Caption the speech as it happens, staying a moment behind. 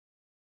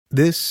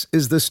This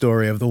is the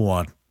story of the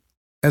one.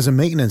 As a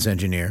maintenance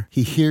engineer,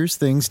 he hears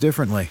things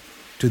differently.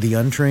 To the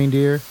untrained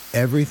ear,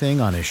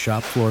 everything on his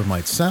shop floor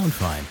might sound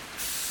fine,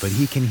 but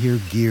he can hear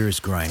gears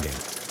grinding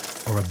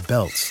or a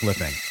belt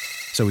slipping.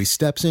 So he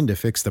steps in to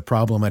fix the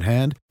problem at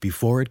hand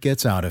before it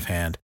gets out of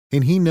hand.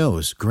 And he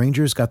knows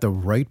Grainger's got the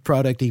right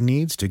product he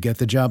needs to get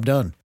the job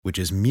done, which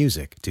is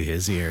music to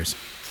his ears.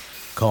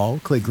 Call,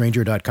 click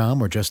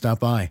Grainger.com, or just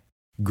stop by.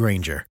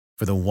 Grainger,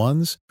 for the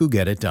ones who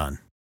get it done.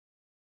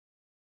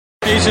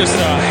 He's just a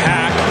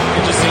hack.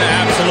 He's just an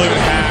absolute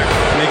hack.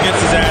 And he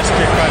gets his ass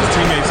kicked by his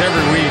teammates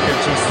every week.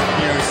 It's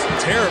just,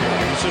 it's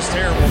terrible. It's just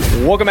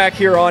terrible. Welcome back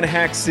here on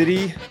Hack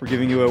City. We're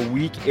giving you a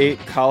Week 8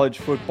 college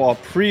football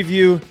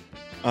preview.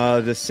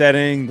 The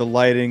setting, the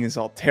lighting is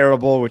all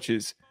terrible, which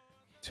is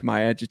to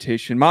my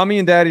agitation. Mommy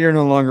and Daddy are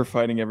no longer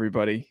fighting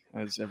everybody,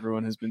 as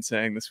everyone has been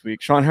saying this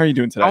week. Sean, how are you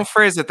doing today? Don't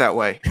phrase it that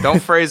way.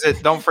 Don't phrase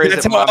it. Don't phrase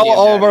That's it. how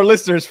all of our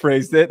listeners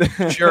phrased it.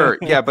 Sure.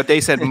 Yeah, but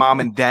they said mom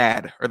and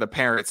dad or the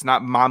parents,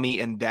 not mommy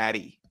and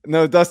daddy.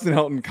 No, Dustin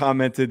Helton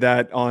commented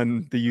that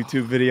on the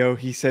YouTube video.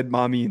 He said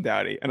mommy and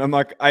daddy. And I'm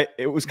like,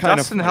 it was kind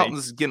Dustin of funny.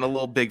 Helton's getting a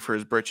little big for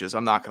his britches.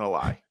 I'm not going to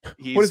lie.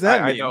 What does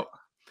that mean? I know.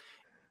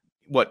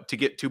 What, to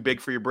get too big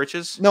for your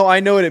britches? No,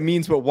 I know what it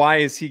means, but why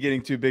is he getting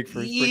too big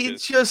for his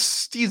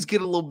britches? He's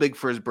getting a little big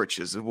for his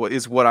britches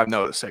is what I'm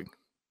noticing.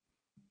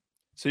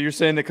 So you're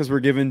saying that because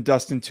we're giving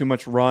Dustin too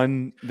much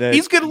run that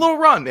He's getting a little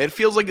run. It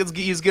feels like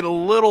he's getting a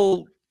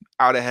little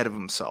out ahead of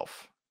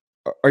himself.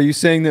 Are you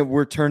saying that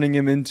we're turning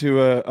him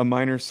into a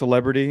minor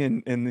celebrity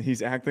and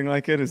he's acting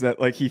like it? Is that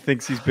like he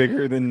thinks he's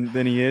bigger than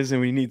he is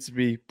and he needs to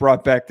be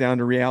brought back down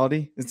to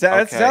reality?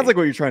 That sounds like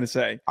what you're trying to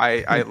say.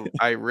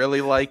 I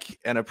really like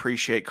and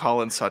appreciate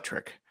Colin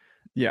Sutrick.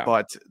 Yeah.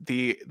 But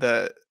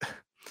the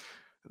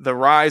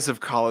rise of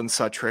Colin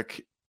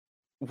Sutrick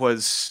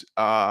was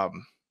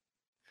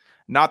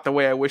not the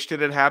way I wished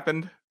it had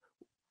happened.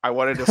 I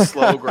wanted a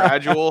slow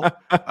gradual.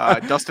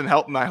 Dustin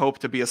Helton, I hope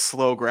to be a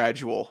slow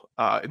gradual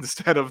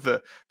instead of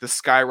the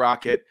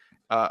skyrocket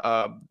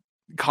Colin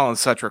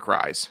Sutrick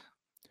rise.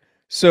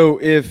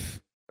 So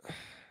if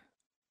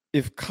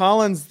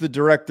Colin's the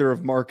director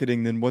of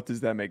marketing, then what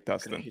does that make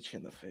Dustin? Gonna hit you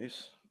in the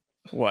face.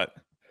 What?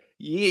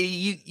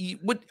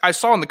 What I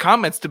saw in the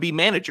comments to be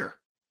manager.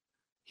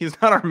 He's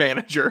not our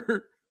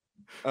manager.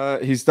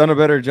 He's done a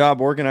better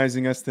job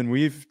organizing us than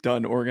we've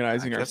done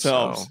organizing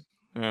ourselves.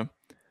 So. Yeah.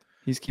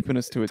 He's keeping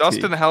us to a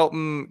Dustin T.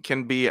 Helton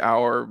can be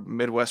our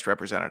Midwest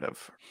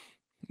representative.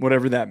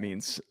 Whatever that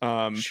means.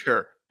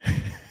 Sure.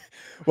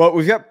 Well,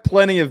 we've got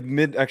plenty of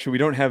actually, we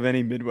don't have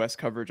any Midwest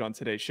coverage on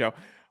today's show.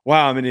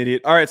 Wow, I'm an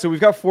idiot. All right, so we've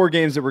got 4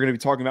 games that we're going to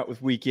be talking about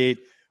with Week 8.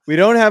 We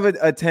don't have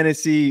a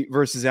Tennessee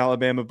versus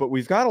Alabama, but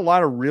we've got a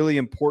lot of really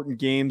important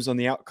games on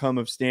the outcome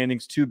of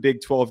standings, 2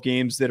 Big 12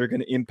 games that are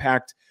going to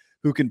impact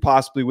who can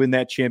possibly win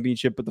that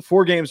championship. But the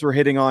 4 games we're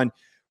hitting on,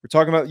 we're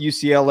talking about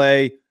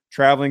UCLA,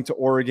 traveling to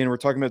Oregon. We're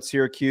talking about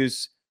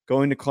Syracuse,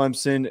 going to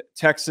Clemson,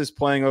 Texas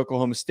playing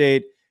Oklahoma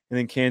State, and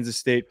then Kansas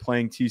State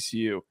playing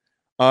TCU.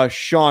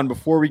 Sean,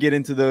 before we get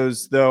into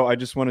those, though, I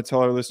just want to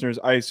tell our listeners,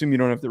 I assume you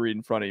don't have to read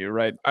in front of you,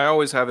 right? I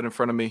always have it in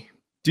front of me.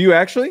 Do you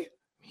actually?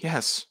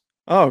 Yes.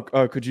 Oh,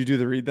 could you do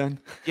the read then?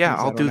 Yeah,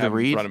 I'll do the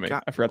read. In front of me.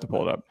 I forgot to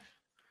pull it up.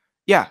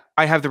 Yeah,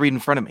 I have the read in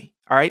front of me.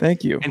 All right.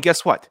 Thank you. And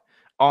guess what?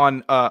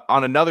 On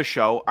another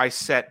show, I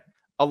set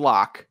a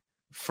lock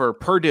for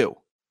Purdue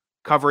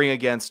covering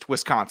against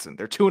Wisconsin.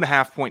 They're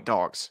 2.5-point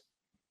dogs.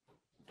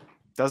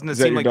 Doesn't it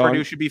seem like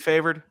Purdue should be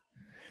favored?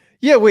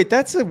 Yeah, wait,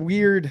 that's a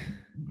weird.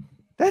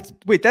 That's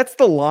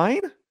the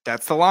line?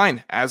 That's the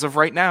line as of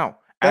right now.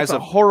 That's as a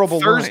of horrible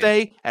Thursday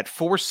line. At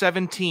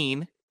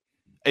 4:17,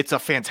 it's a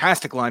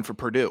fantastic line for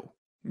Purdue.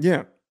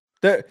 Yeah.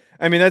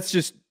 That's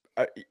just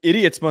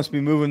idiots must be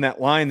moving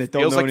that line that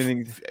don't know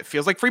anything. It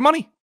feels like free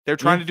money. They're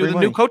trying to do the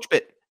new coach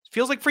bit.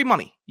 Feels like free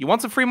money. You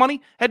want some free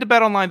money? Head to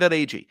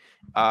betonline.ag.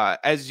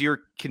 As you're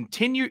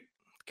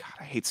God,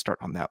 I hate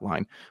starting on that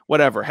line.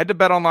 Whatever. Head to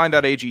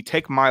betonline.ag.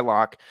 Take my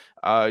lock.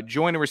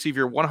 Join and receive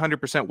your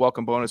 100%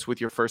 welcome bonus with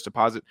your first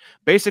deposit.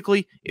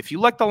 Basically, if you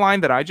like the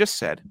line that I just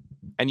said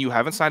and you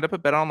haven't signed up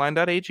at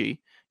betonline.ag,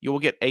 you will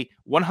get a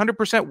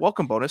 100%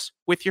 welcome bonus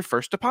with your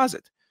first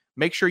deposit.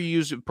 Make sure you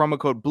use promo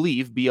code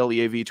BLEAV,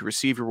 B-L-E-A-V, to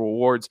receive your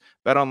rewards.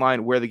 Bet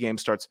online where the game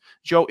starts.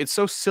 Joe, it's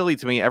so silly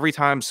to me every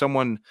time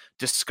someone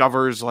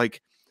discovers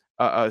like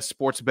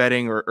sports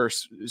betting or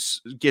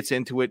gets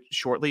into it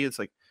shortly. It's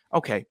like,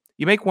 okay,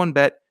 you make one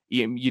bet,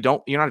 you're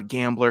not a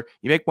gambler.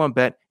 You make one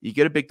bet, you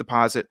get a big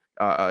deposit,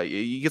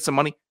 you get some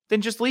money,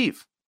 then just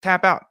leave,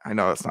 tap out. I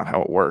know that's not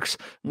how it works,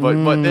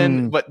 but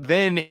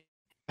then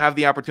have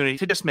the opportunity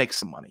to just make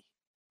some money,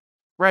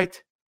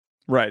 right?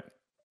 Right.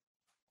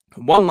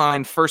 One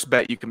line, first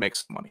bet, you can make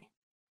some money.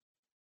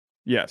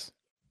 Yes.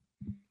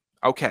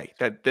 Okay,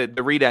 that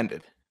the read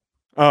ended.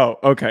 Oh,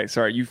 okay.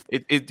 Sorry,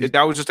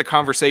 that was just a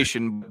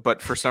conversation,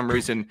 but for some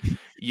reason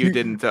you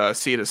didn't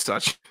see it as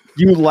such.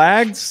 You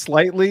lagged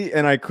slightly,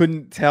 and I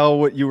couldn't tell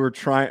where you were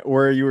trying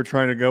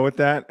to go with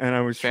that, and I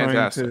was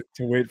trying to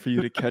wait for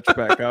you to catch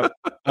back up.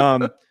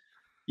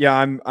 Yeah,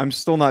 I'm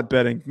still not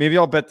betting. Maybe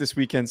I'll bet this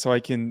weekend so I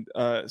can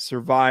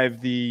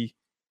survive the.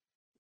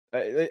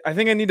 I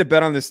think I need to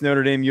bet on this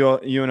Notre Dame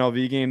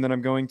UNLV game that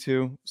I'm going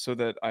to, so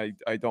that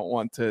I don't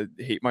want to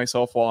hate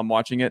myself while I'm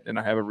watching it, and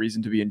I have a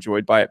reason to be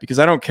enjoyed by it, because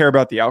I don't care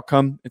about the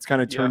outcome. It's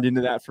kind of turned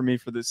into that for me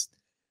for this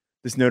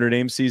Notre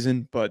Dame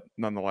season, but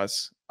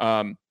nonetheless.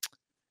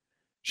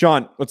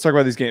 Sean, let's talk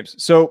about these games.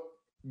 So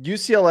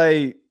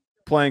UCLA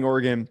playing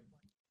Oregon.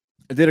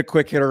 I did a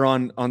quick hitter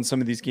on some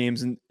of these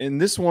games, and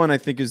this one I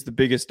think is the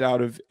biggest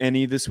out of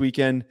any this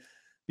weekend,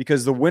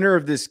 because the winner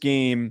of this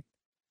game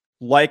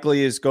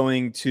likely is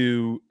going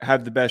to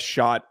have the best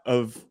shot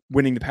of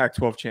winning the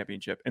Pac-12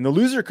 championship. And the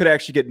loser could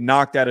actually get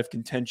knocked out of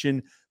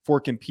contention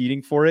for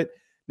competing for it.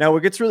 Now,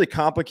 what gets really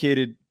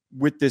complicated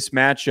with this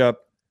matchup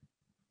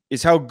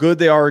is how good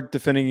they are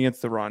defending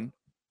against the run,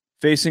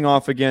 facing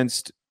off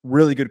against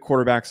really good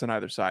quarterbacks on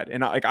either side.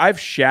 And I've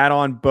shat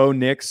on Bo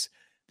Nix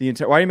the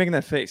entire. Why are you making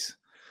that face?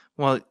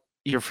 Well,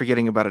 you're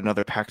forgetting about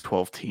another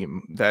Pac-12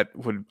 team that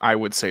I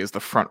would say is the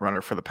front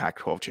runner for the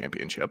Pac-12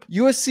 championship.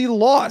 USC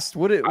lost.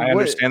 I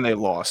understand they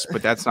lost,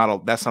 but that's not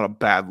a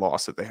bad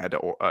loss that they had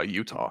to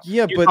Utah.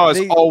 Yeah, Utah but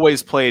has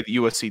always played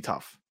USC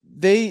tough.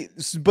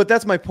 But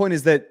that's my point,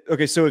 is that,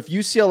 okay, so if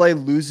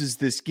UCLA loses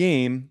this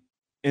game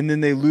and then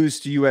they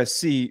lose to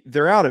USC,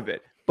 they're out of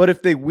it. But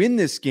if they win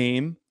this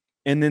game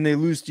and then they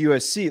lose to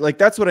USC, like,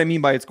 that's what I mean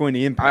by it's going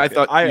to impact.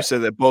 I thought you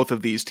said that both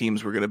of these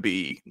teams were going to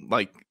be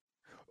like.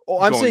 Oh,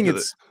 I'm saying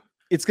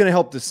it's going to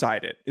help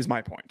decide it, is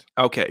my point.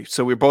 Okay,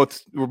 so we're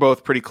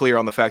both pretty clear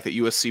on the fact that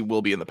USC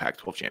will be in the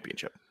Pac-12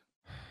 championship.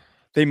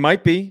 They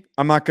might be.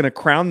 I'm not going to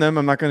crown them.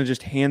 I'm not going to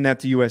just hand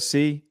that to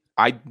USC.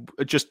 I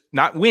just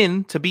not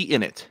win to be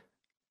in it.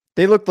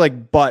 They looked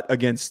like butt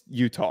against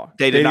Utah.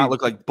 They did not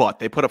look like butt.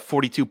 They put up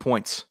 42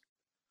 points.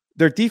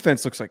 Their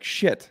defense looks like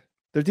shit.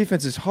 Their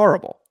defense is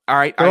horrible. All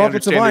right, their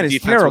offensive line is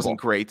terrible. Wasn't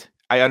great.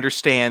 I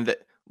understand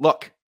that.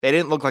 Look, they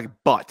didn't look like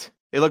butt.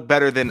 They look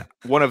better than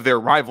one of their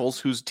rivals,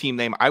 whose team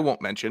name I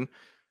won't mention.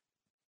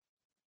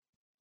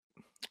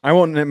 I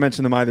won't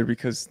mention them either,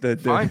 because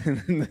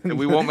Fine.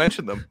 We won't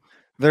mention them.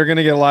 They're going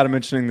to get a lot of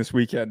mentioning this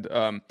weekend.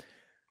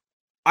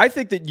 I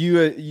think that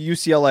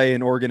UCLA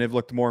and Oregon have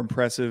looked more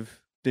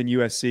impressive than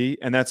USC,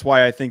 and that's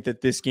why I think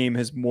that this game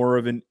has more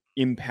of an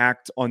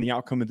impact on the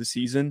outcome of the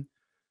season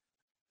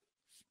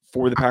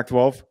for the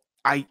Pac-12.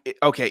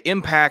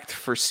 Impact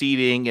for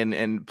seeding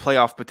and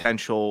playoff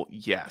potential,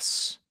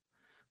 yes.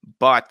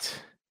 But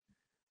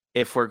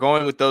if we're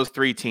going with those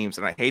three teams,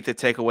 and I hate to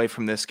take away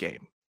from this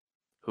game,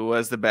 who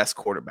has the best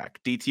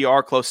quarterback?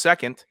 DTR close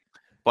second,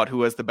 but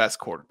who has the best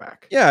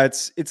quarterback? Yeah,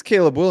 it's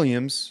Caleb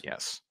Williams.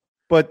 Yes.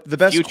 But the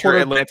best future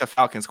Atlanta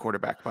Falcons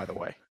quarterback, by the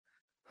way.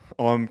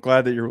 Oh, I'm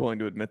glad that you're willing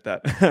to admit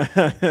that.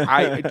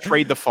 I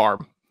trade the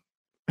farm.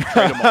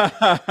 Trade them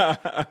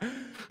all.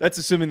 That's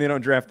assuming they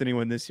don't draft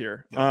anyone this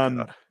year.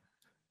 But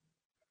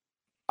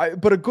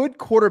a good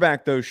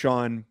quarterback, though,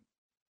 Sean,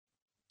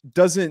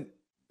 doesn't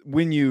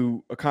win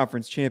you a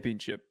conference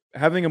championship.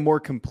 Having a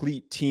more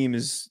complete team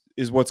is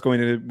what's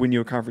going to win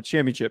you a conference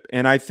championship.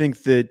 And I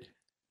think that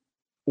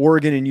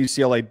Oregon and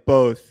UCLA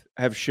both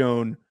have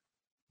shown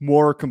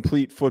more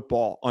complete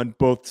football on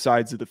both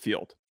sides of the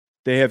field.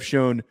 They have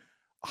shown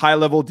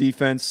high-level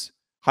defense,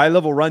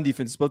 high-level run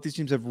defense. Both these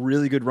teams have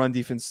really good run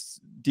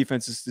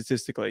defenses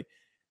statistically.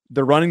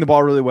 They're running the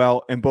ball really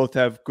well, and both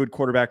have good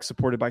quarterbacks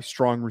supported by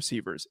strong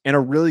receivers and a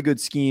really good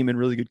scheme and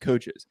really good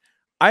coaches.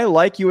 I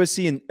like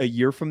USC in a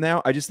year from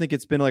now. I just think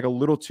it's been like a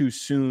little too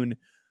soon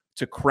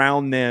to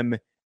crown them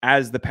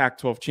as the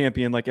Pac-12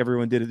 champion like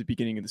everyone did at the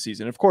beginning of the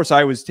season. Of course,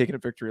 I was taking a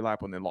victory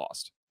lap when they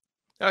lost.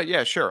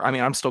 Yeah, sure. I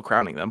mean, I'm still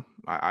crowning them.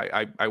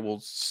 I will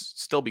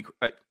still be.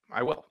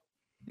 I will.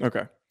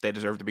 Okay. They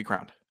deserve to be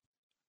crowned.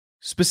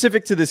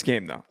 Specific to this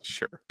game, though.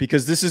 Sure.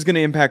 Because this is going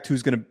to impact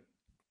who's going to,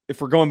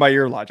 if we're going by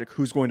your logic,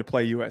 who's going to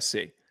play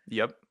USC.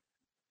 Yep.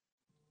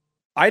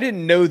 I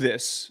didn't know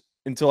this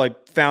until I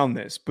found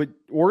this, but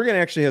Oregon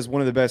actually has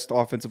one of the best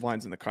offensive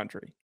lines in the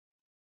country.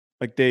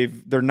 Like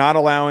they're not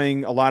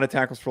allowing a lot of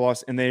tackles for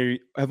loss, and they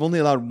have only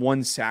allowed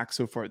one sack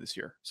so far this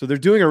year. So they're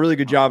doing a really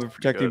good job of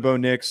protecting Bo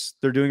Nix.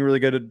 They're doing a really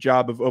good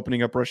job of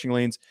opening up rushing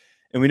lanes,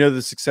 and we know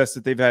the success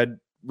that they've had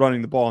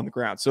running the ball on the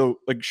ground. So,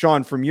 like,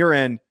 Sean, from your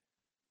end,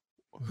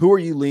 who are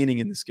you leaning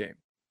in this game?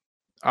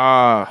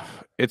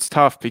 It's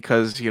tough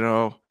because,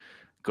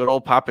 good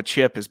old Papa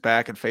Chip is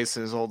back and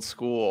facing his old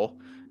school,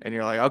 and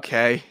you're like,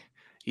 okay,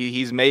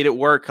 he's made it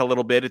work a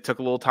little bit. It took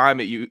a little time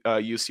at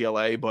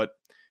UCLA, but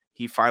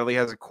he finally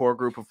has a core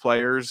group of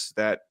players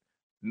that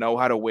know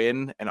how to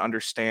win and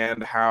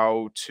understand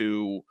how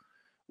to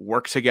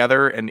work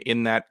together and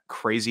in that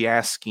crazy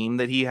ass scheme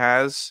that he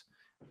has.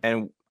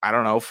 And I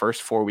don't know,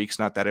 first 4 weeks,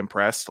 not that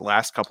impressed. The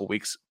last couple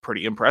weeks,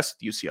 pretty impressed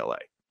with UCLA.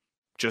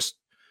 Just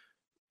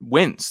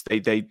wins.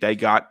 They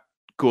got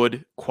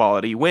good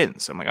quality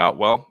wins. I'm like, oh,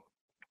 well,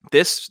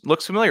 this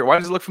looks familiar. Why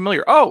does it look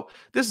familiar? Oh,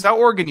 this is how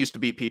Oregon used to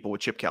beat people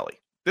with Chip Kelly.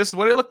 This is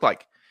what it looked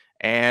like.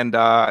 And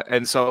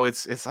so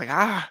it's like,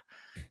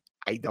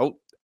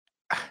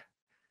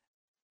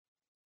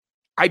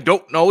 I I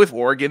don't know if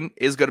Oregon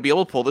is going to be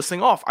able to pull this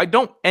thing off. I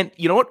don't. And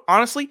you know what?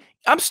 Honestly,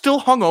 I'm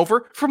still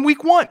hungover from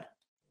week 1.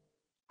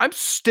 I'm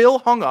still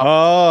hung up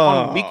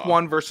on week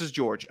 1 versus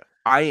Georgia.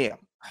 I am.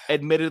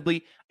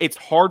 Admittedly, it's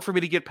hard for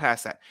me to get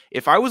past that.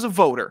 If I was a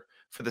voter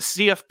for the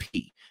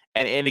CFP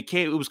and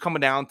it was coming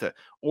down to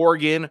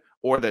Oregon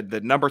or the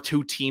number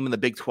 2 team in the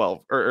Big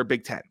 12 or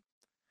Big 10,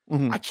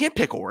 I can't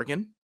pick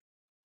Oregon.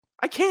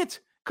 I can't,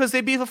 because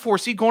they'd be the 4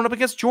 seed going up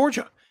against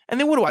Georgia. And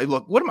then what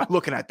am I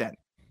looking at then?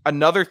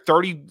 Another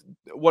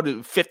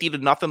 50 to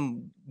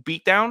nothing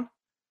beatdown?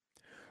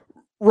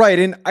 Right.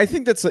 And I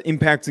think that's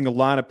impacting a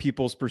lot of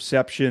people's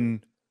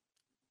perception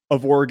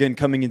of Oregon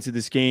coming into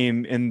this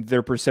game and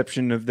their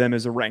perception of them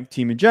as a ranked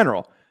team in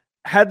general.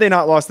 Had they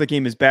not lost the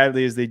game as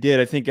badly as they did,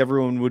 I think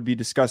everyone would be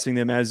discussing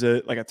them as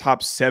a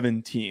top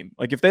 7 team.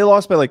 Like if they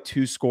lost by like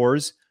 2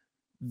 scores,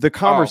 the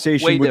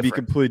conversation would be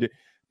completely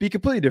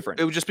different.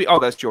 It would just be, oh,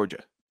 that's Georgia,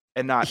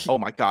 and not, oh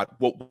my God,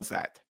 what was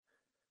that?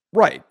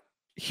 Right.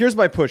 Here's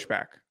my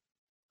pushback.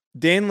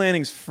 Dan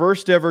Lanning's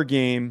first ever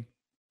game,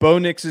 Bo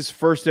Nix's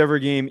first ever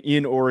game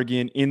in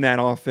Oregon in that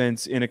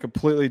offense in a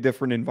completely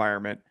different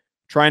environment,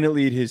 trying to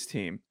lead his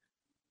team.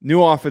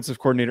 New offensive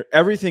coordinator.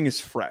 Everything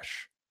is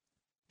fresh.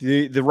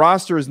 The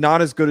roster is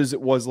not as good as it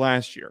was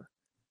last year.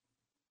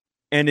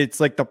 And it's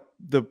like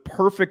the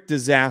perfect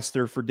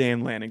disaster for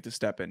Dan Lanning to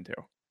step into.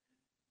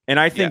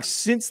 And I think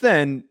since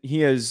then,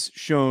 he has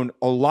shown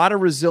a lot of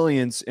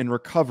resilience and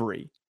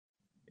recovery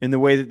in the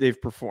way that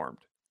they've performed.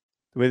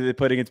 The way that they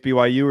played against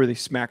BYU, where they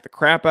smacked the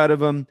crap out of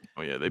them.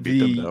 Oh, yeah, they beat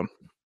them down.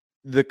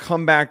 The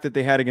comeback that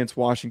they had against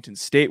Washington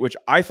State, which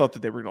I thought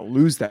that they were going to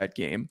lose that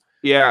game.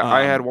 Yeah,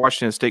 I had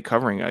Washington State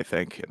covering, I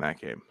think, in that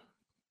game.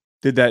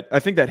 Did that? I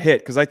think that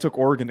hit because I took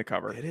Oregon to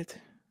cover. Did it?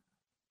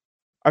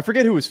 I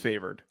forget who was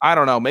favored. I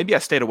don't know. Maybe I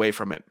stayed away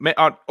from it.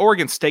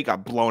 Oregon State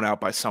got blown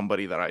out by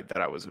somebody that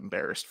I was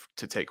embarrassed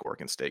to take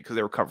Oregon State because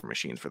they were cover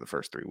machines for the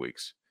first 3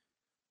 weeks.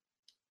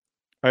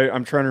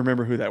 I'm trying to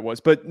remember who that was,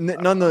 but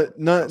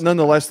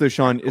nonetheless, though,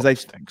 Sean, is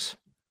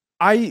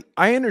I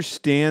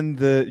understand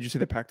the. Did you say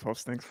the Pac-12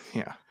 stinks?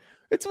 Yeah,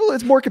 it's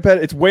more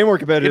competitive. It's way more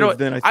competitive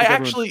than I think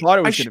everyone thought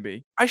it was going to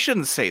be. I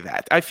shouldn't say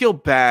that. I feel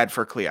bad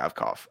for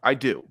Kliavkoff. I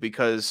do,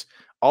 because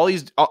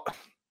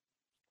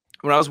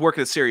when I was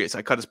working at Sirius,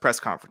 I cut his press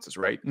conferences,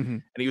 right? Mm-hmm.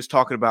 And he was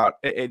talking about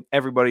it.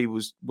 Everybody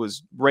was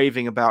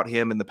raving about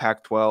him in the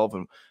Pac-12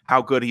 and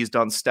how good he's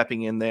done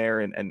stepping in there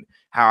and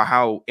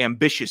how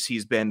ambitious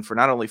he's been for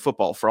not only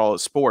football, for all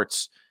his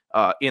sports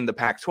in the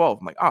Pac-12.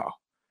 I'm like, oh,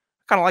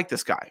 I kind of like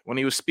this guy. When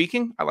he was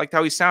speaking, I liked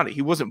how he sounded.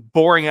 He wasn't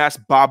boring ass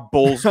Bob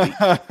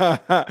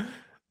Bowlesby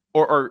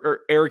or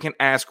arrogant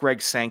ass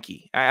Greg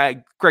Sankey.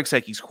 Greg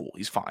Sankey's cool.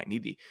 He's fine.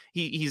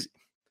 He's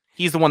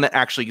the one that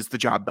actually gets the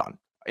job done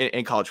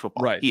in college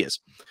football. Right. He is.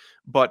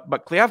 But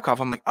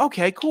Kliavkoff, I'm like,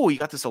 okay, cool. You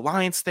got this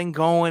alliance thing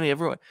going.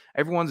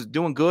 Everyone's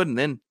doing good. And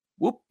then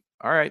whoop.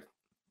 All right.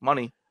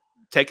 Money.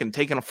 Taking a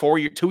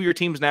 2-year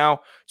teams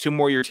now, 2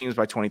 more year teams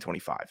by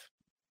 2025.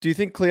 Do you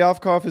think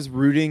Kliavkoff is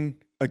rooting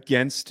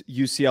against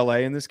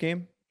UCLA in this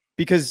game?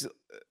 Because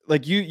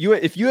like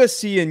if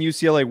USC and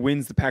UCLA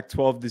wins the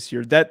Pac-12 this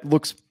year, that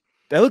looks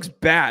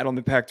bad on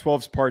the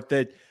Pac-12's part,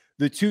 that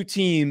the 2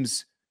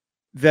 teams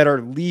that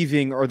are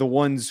leaving are the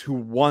ones who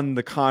won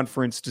the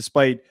conference,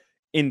 despite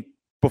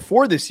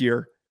before this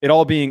year, it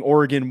all being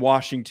Oregon,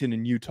 Washington,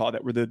 and Utah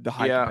that were the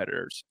high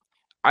competitors.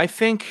 I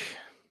think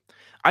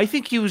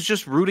he was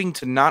just rooting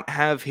to not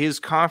have his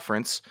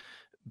conference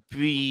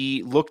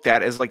be looked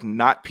at as like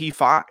not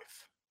P5.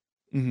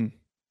 Mm-hmm.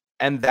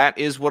 And that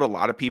is what a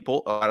lot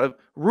of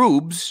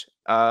rubes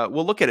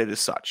will look at it as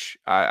such.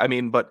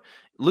 But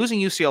losing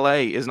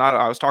UCLA is not.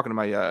 I was talking to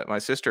my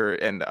sister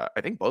and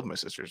I think both my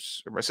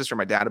sisters, or my sister and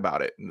my dad,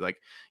 about it. And like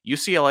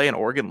UCLA and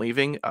Oregon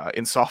leaving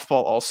in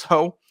softball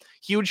also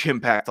huge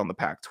impact on the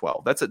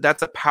Pac-12.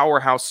 That's a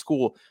powerhouse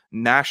school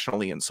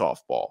nationally in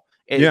softball.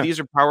 And these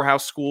are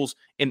powerhouse schools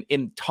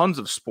in tons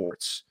of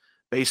sports,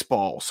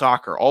 baseball,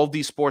 soccer, all of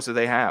these sports that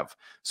they have.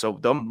 So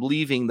them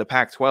leaving the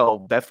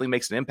Pac-12 definitely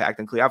makes an impact,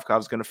 and Kliavkoff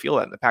is going to feel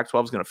that, and the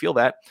Pac-12 is going to feel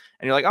that.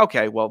 And you're like,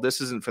 okay, well,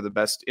 this isn't for the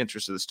best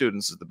interest of the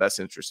students. It's the best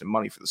interest in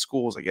money for the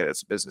schools. I get it.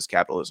 It's business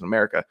capitalism in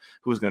America.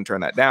 Who's going to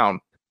turn that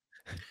down?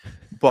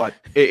 But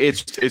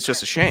it's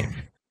just a shame.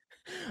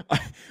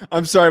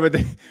 I'm sorry, but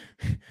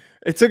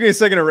it took me a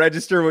second to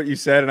register what you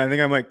said, and I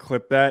think I might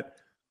clip that.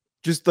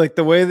 Just like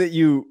the way that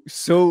you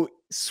so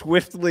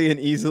swiftly and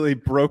easily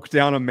broke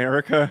down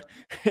America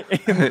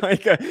in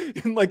like a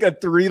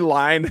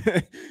 3-line.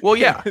 Well,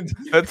 yeah,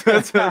 that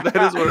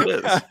is what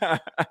it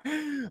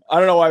is. I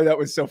don't know why that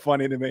was so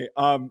funny to me.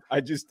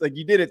 I just like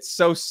you did it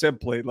so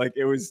simply. Like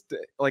it was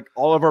like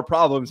all of our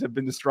problems have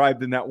been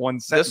described in that one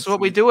sentence. That's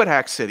what we do at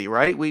Hack City,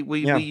 right?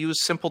 We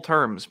use simple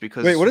terms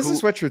because. Wait, what does the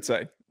sweatshirt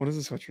say? What does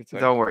the sweatshirt say?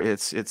 Don't worry,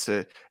 it's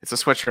a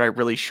sweatshirt I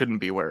really shouldn't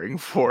be wearing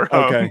for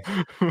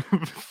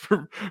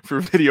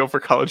for video for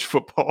college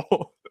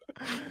football.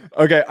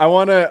 Okay, I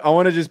want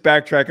to just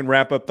backtrack and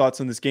wrap up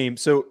thoughts on this game.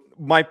 So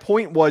my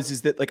point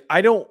is that like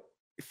I don't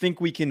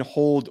think we can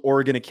hold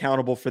Oregon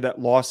accountable for that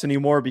loss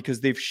anymore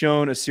because they've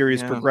shown a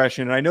serious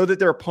progression. And I know that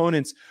their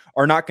opponents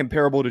are not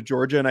comparable to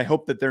Georgia, and I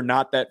hope that they're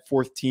not that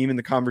fourth team in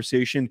the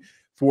conversation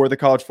for the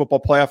college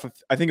football playoff.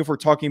 I think if we're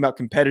talking about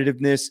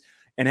competitiveness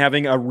and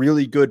having a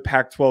really good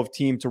Pac-12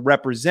 team to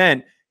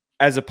represent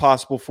as a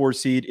possible 4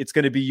 seed, it's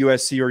going to be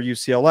USC or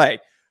UCLA.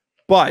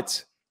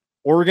 But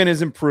Oregon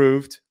has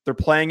improved. They're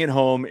playing at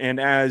home. And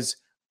as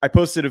I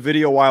posted a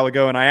video a while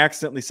ago, and I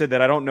accidentally said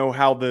that I don't know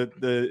how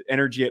the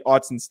energy at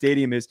Autzen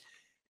Stadium is.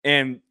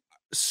 And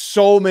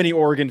so many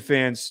Oregon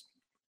fans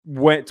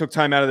took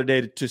time out of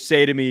their day to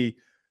say to me,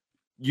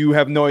 you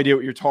have no idea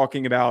what you're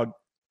talking about.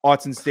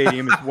 Autzen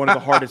Stadium is one of the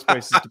hardest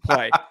places to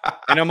play.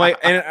 And I'm like,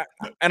 and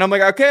I'm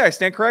like, okay, I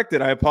stand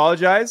corrected. I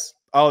apologize.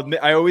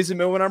 I always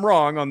admit when I'm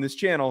wrong on this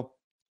channel,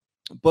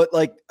 but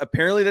like,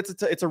 apparently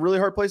it's a really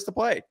hard place to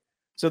play.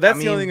 So that's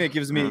the only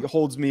thing that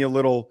holds me a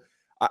little,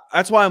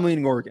 that's why I'm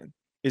leaning Oregon,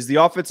 is the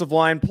offensive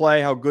line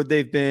play, how good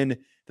they've been,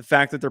 the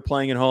fact that they're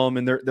playing at home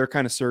and they're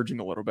kind of surging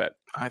a little bit.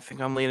 I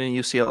think I'm leaning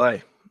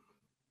UCLA.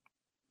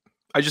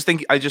 I just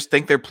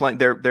think they're playing,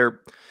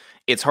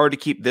 it's hard to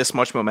keep this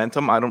much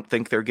momentum. I don't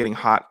think they're getting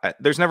hot.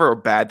 There's never a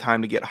bad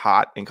time to get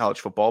hot in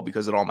college football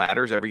because it all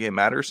matters. Every game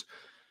matters.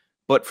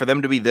 But for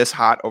them to be this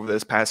hot over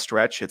this past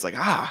stretch, it's like,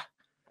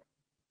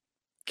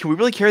 can we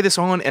really carry this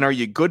on? And are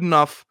you good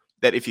enough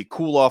that if you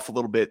cool off a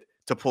little bit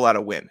to pull out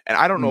a win? And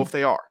I don't know if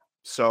they are.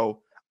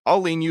 So I'll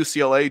lean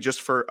UCLA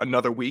just for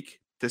another week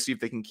to see if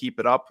they can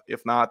keep it up.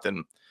 If not,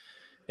 then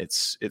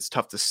it's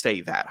tough to stay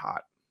that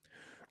hot.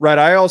 Right.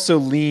 I also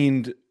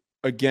leaned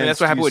against. And that's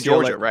what happened UCLA. with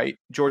Georgia, right?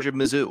 Georgia,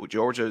 Mizzou.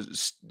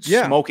 Georgia's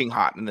smoking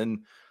hot, and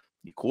then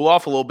you cool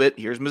off a little bit.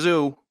 Here's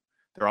Mizzou.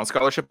 They're on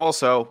scholarship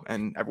also,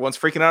 and everyone's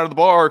freaking out of the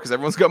bar because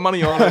everyone's got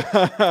money on it.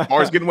 The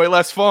bar's getting way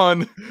less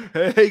fun.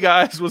 Hey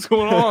guys, what's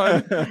going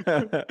on?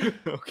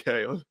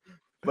 Okay,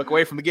 look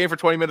away from the game for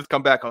 20 minutes.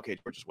 Come back. Okay,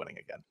 Georgia's winning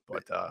again.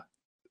 But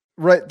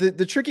right.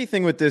 The tricky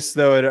thing with this,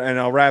 though, and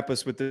I'll wrap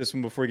us with this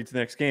one before we get to the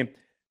next game.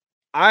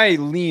 I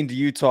leaned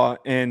Utah,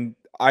 and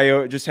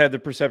I just had the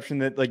perception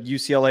that like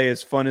UCLA,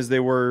 as fun as they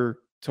were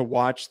to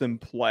watch them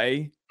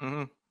play,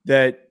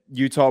 that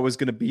Utah was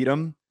going to beat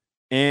them,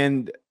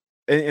 and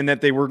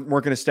that they weren't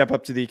going to step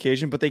up to the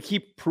occasion. But they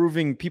keep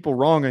proving people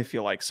wrong, I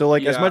feel like. So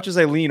like as much as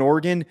I lean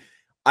Oregon,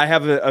 I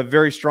have a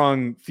very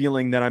strong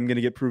feeling that I'm going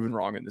to get proven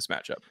wrong in this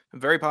matchup.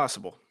 Very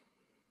possible.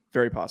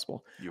 Very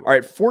possible. All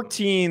right,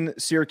 14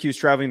 Syracuse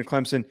traveling to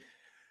Clemson.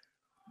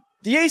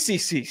 The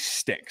ACC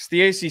stinks.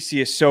 The ACC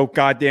is so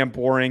goddamn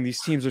boring.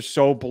 These teams are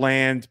so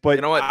bland. But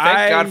you know what?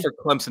 Thank God for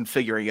Clemson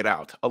figuring it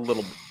out a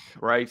little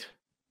bit, right?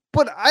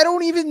 But I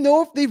don't even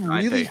know if they've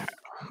really.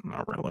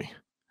 Not really.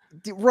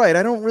 Right.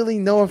 I don't really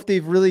know if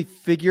they've really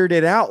figured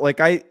it out.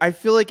 Like I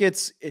feel like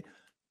it's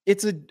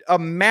a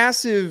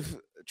massive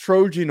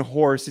Trojan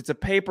horse. It's a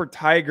paper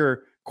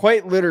tiger,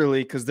 quite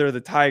literally, because they're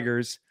the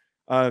Tigers,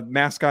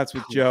 mascots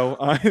with Joe.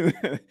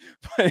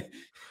 But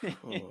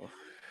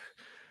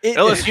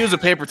LSU's a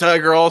paper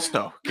tiger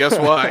also. Guess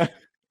why?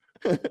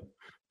 You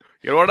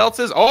know what else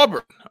is?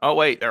 Auburn. Oh,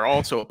 wait. They're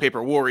also a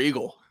paper war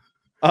eagle.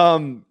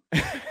 I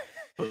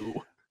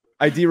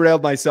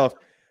derailed myself.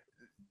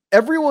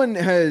 Everyone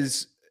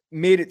has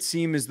made it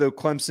seem as though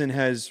Clemson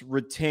has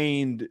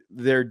retained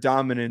their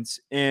dominance.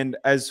 And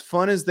as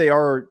fun as they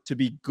are to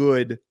be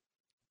good,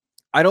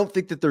 I don't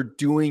think that they're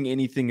doing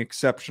anything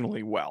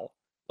exceptionally well.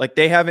 Like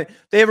they have a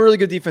really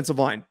good defensive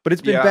line, but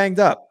it's been banged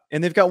up.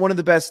 And they've got one of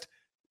the best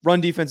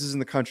run defenses in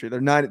the country.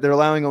 They're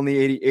allowing only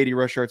 80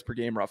 rush yards per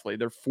game, roughly.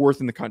 They're fourth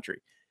in the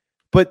country.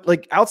 But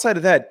like outside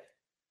of that,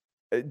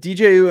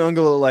 DJ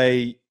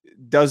Uiagalelei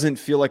doesn't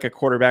feel like a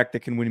quarterback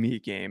that can win me a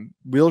game.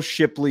 Will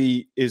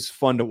Shipley is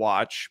fun to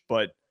watch,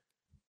 but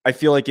I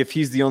feel like if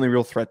he's the only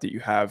real threat that you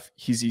have,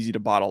 he's easy to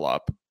bottle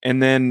up.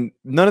 And then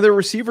none of their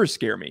receivers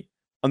scare me.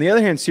 On the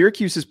other hand,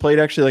 Syracuse has played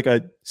actually like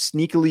a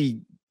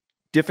sneakily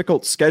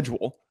difficult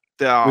schedule.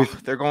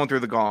 They're going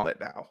through the gauntlet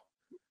now.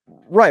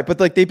 Right, but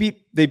like they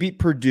beat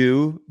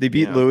Purdue, they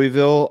beat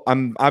Louisville.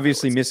 I'm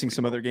obviously missing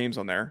some other games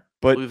on there,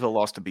 but Louisville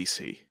lost to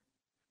BC.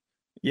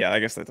 Yeah, I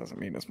guess that doesn't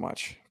mean as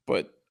much.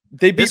 But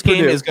they beat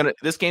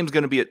this game's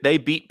gonna be they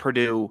beat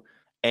Purdue,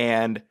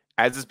 and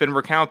as it's been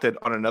recounted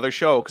on another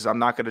show, because I'm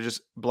not gonna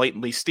just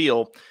blatantly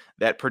steal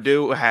that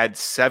Purdue had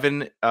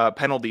 7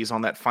 penalties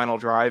on that final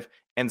drive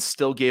and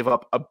still gave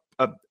up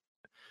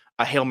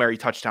a Hail Mary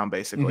touchdown,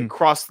 basically.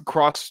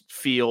 Cross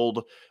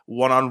field,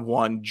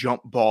 one-on-one,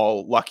 jump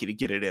ball, lucky to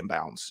get it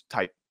inbounds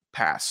type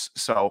pass.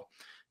 So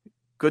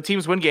good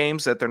teams win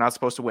games that they're not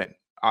supposed to win.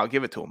 I'll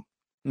give it to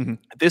them.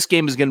 This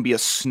game is going to be a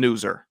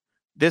snoozer.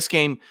 This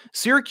game,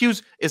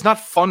 Syracuse is not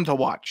fun to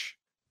watch.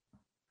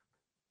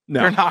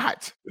 No. They're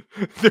not.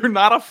 They're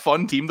not a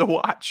fun team to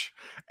watch.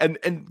 And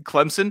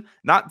Clemson,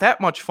 not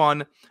that much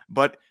fun,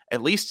 but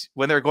at least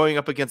when they're going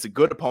up against a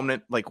good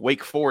opponent like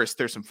Wake Forest,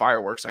 there's some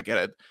fireworks. I get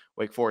it.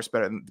 Wake Forest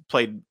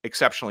played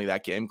exceptionally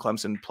that game.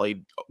 Clemson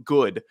played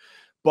good.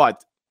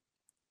 But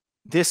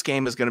this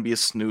game is going to be a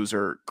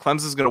snoozer.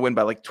 Clemson's going to win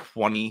by like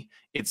 20.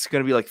 It's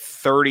going to be like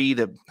 30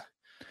 to...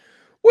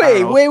 Wait.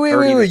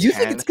 You 10.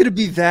 think it's going to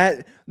be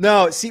that?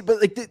 No, see,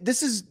 but like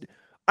this is,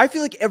 I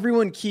feel like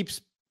everyone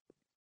keeps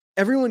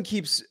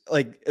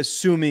like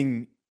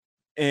assuming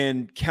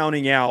and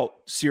counting out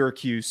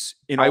Syracuse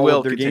in all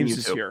of their games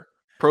this year.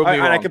 Prove me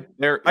wrong.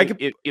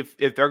 If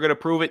they're going to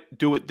prove it,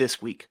 do it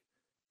this week.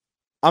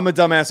 I'm a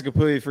dumbass and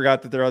completely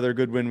forgot that their other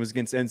good win was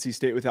against NC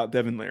State without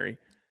Devin Leary.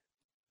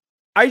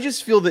 I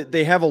just feel that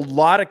they have a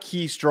lot of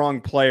key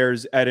strong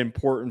players at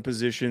important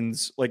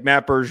positions, like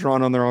Matt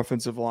Bergeron on their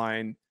offensive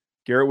line,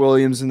 Garrett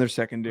Williams in their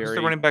secondary. Who's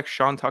the running back,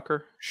 Sean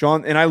Tucker?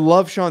 And I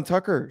love Sean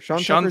Tucker.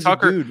 Sean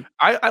Tucker, a dude.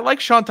 I like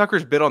Sean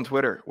Tucker's bit on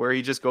Twitter where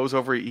he just goes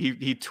over,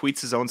 he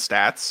tweets his own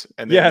stats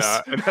and then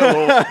and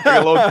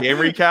a little game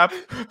recap.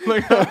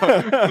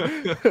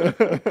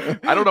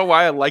 I don't know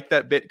why I like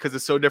that bit because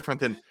it's so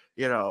different than,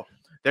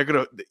 they're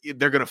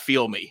gonna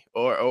feel me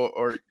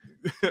or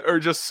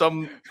just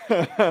some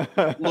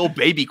little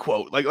baby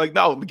quote. Like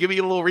no, give me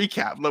a little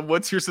recap. Like,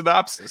 what's your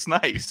synopsis?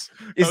 Nice.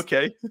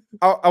 Okay.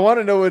 I want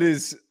to know what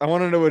his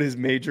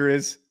major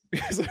is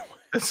because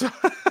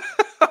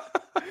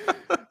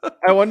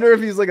I wonder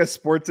if he's like a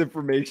sports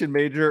information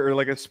major or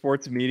like a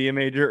sports media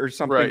major or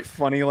something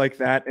funny like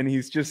that. And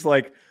he's just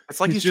like, it's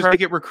like he's trying to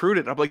get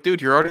recruited. I'm like,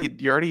 dude, you're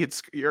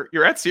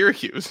at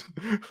Syracuse.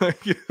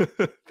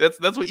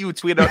 That's what you would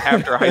tweet out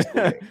after high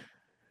school.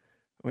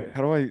 Wait,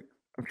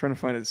 I'm trying to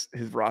find his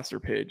roster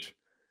page.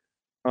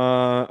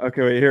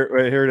 Okay, wait,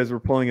 here it is. We're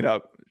pulling it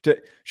up.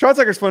 Sean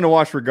Tucker's fun to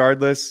watch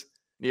regardless.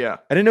 Yeah.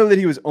 I didn't know that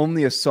he was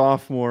only a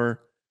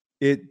sophomore.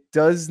 It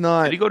does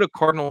not. Did he go to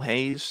Cardinal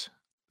Hayes?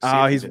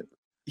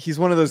 He's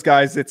one of those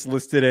guys that's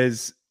listed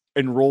as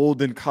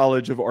enrolled in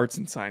College of Arts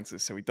and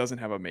Sciences, so he doesn't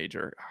have a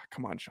major. Oh,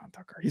 come on, Sean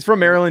Tucker. He's from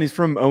Maryland. He's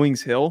from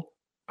Owings Hill.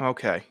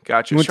 Okay,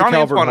 gotcha. Sean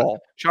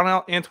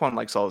Antoine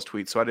likes all his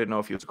tweets, so I didn't know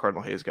if he was a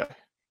Cardinal Hayes guy.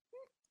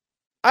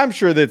 I'm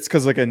sure that's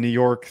because like a New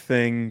York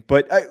thing,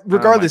 but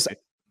regardless,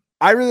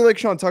 I really like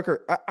Sean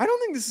Tucker. I don't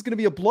think this is going to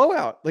be a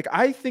blowout. Like,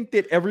 I think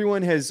that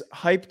everyone has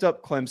hyped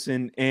up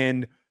Clemson,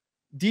 and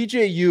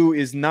DJU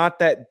is not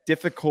that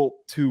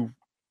difficult to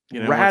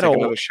rattle.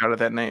 Take another shot at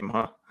that name,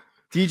 huh?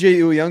 DJ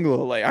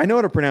Uiagalelei. I know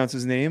how to pronounce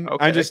his name.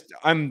 Okay.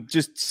 I'm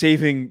just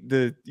saving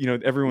the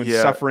everyone's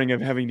suffering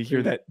of having to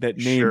hear that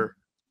name. Sure.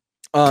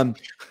 That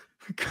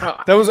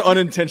was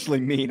unintentionally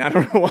mean. I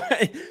don't know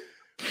why.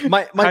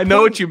 I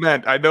know what you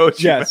meant. I know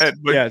what you meant.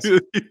 But yes.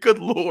 Good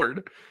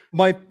Lord.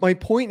 My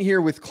point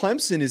here with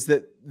Clemson is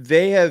that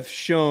they have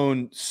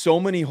shown so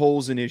many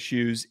holes and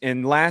issues.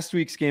 In last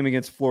week's game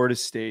against Florida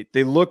State,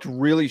 they looked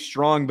really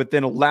strong, but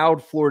then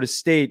allowed Florida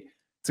State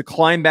to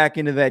climb back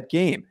into that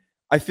game.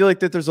 I feel like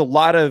that there's a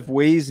lot of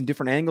ways and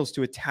different angles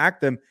to attack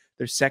them.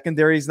 Their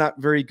secondary is not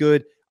very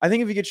good. I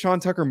think if you get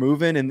Sean Tucker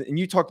moving, and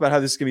you talked about how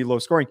this is going to be low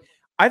scoring,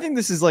 I think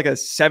this is like a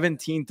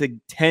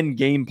 17-10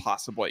 game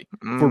possibly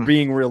for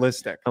being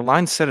realistic. The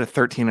line's set at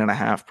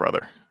 13.5,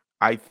 brother.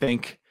 I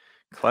think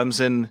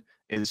Clemson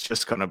is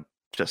just going to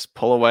just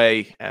pull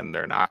away, and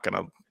they're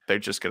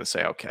just going to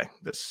say, okay,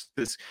 this,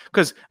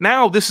 because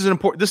now this is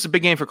a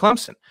big game for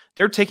Clemson.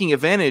 They're taking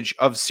advantage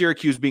of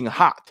Syracuse being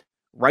hot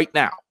right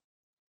now.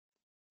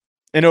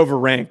 And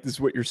overranked is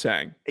what you're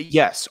saying.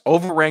 Yes,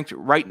 overranked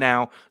right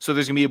now. So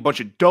there's going to be a bunch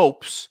of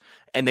dopes,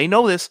 and they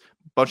know this.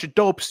 Bunch of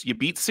dopes. You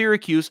beat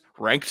Syracuse,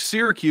 ranked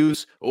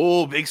Syracuse.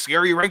 Oh, big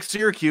scary ranked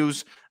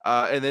Syracuse.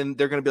 And then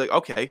they're going to be like,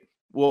 okay,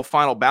 well,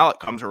 final ballot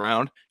comes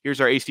around. Here's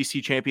our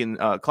ACC champion,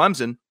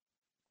 Clemson.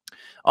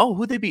 Oh,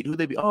 who'd they beat?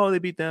 Oh, they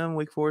beat them.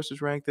 Wake Forest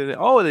is ranked.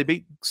 Oh, they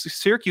beat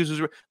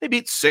Syracuse. They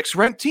beat 6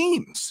 ranked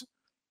teams.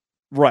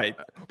 Right.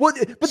 Well,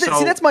 but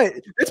see, that's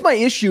my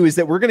issue is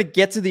that we're going to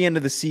get to the end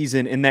of the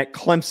season and that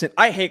Clemson.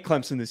 I hate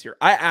Clemson this year.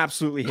 I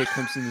absolutely hate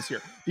Clemson this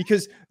year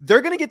because they're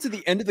going to get to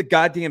the end of the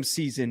goddamn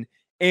season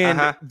and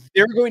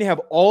they're going to have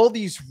all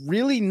these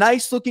really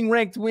nice looking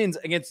ranked wins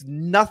against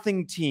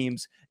nothing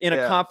teams in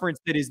a conference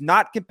that is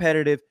not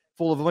competitive,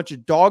 full of a bunch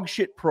of dog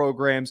shit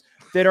programs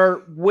that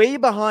are way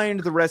behind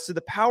the rest of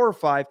the Power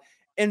Five,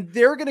 and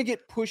they're going to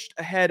get pushed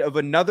ahead of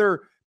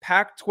another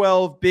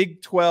Pac-12,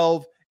 Big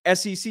 12.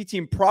 SEC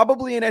team,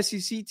 probably an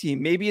SEC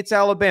team. Maybe it's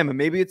Alabama.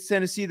 Maybe it's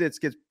Tennessee that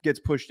gets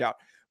pushed out.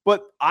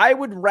 But I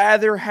would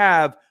rather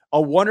have a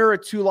 1 or a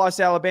 2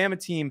 loss Alabama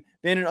team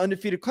than an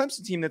undefeated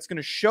Clemson team that's going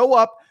to show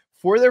up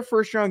for their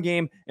first round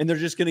game and they're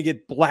just going to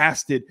get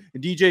blasted.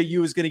 And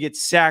DJU is going to get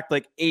sacked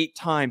like 8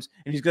 times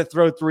and he's going to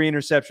throw 3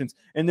 interceptions.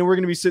 And then we're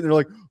going to be sitting there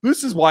like,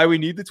 this is why we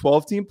need the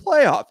 12-team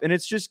playoff. And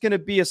it's just going to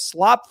be a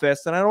slop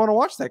fest. And I don't want to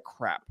watch that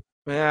crap.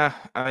 Yeah,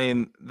 I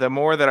mean, the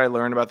more that I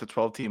learn about the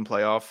 12-team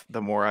playoff,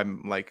 the more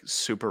I'm like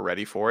super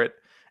ready for it.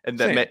 And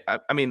that,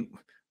 I mean,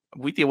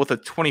 we deal with a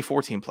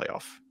 24-team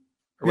playoff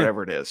or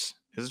whatever it is.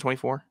 Is it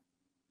 24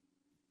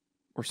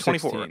 or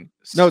 24? 16.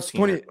 No, it's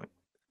 20.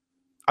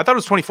 I thought it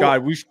was 24.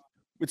 God,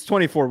 it's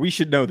 24. We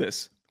should know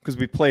this because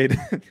we played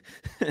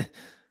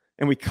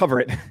and we cover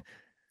it.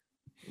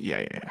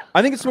 Yeah.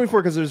 I think it's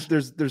 24 because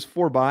there's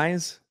 4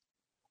 buys.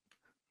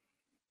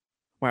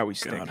 Wow, we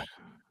stink. God.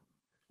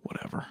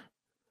 Whatever.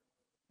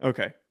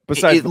 Okay.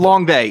 Besides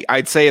long day.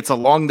 I'd say it's a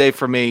long day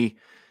for me.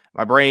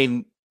 My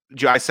brain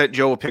I sent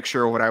Joe a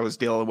picture of what I was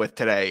dealing with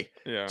today.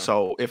 Yeah.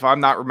 So if I'm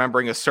not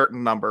remembering a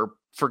certain number,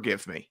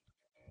 forgive me.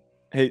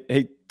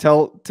 Hey,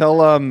 tell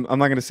I'm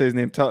not gonna say his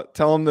name.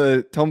 Tell him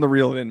to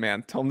reel it in,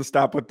 man. Tell him to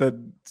stop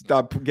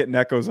getting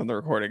echoes on the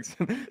recordings.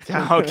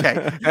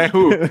 Okay. Hey,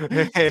 who?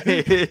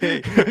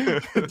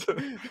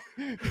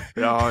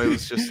 No, it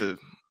was just it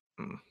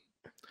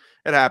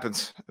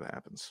happens. It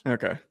happens.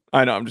 Okay.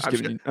 I know. I'm just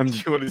giving you.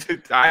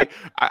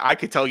 I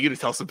could tell you to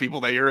tell some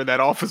people that you're in that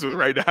office with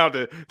right now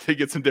to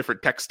get some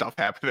different tech stuff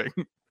happening.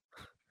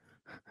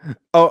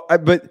 Oh,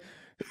 but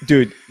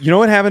dude, you know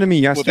what happened to me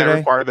yesterday? Would that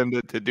require them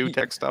to do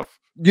tech stuff?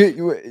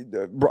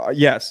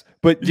 Yes,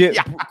 but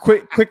yeah.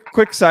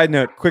 Quick side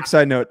note. Quick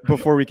side note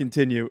before we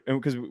continue, and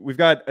because we've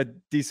got a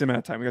decent amount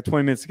of time, we got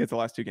 20 minutes to get to the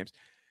last two games.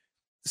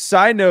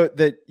 Side note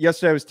that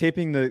yesterday I was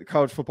taping the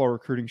college football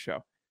recruiting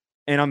show,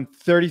 and I'm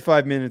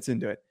 35 minutes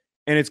into it,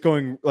 and it's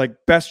going like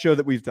best show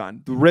that we've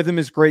done. The rhythm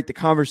is great, the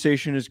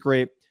conversation is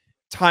great,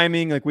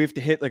 timing, like we have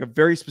to hit like a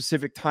very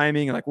specific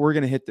timing, and like we're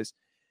gonna hit this.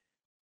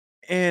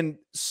 And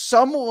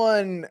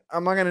someone,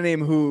 I'm not going to name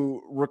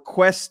who,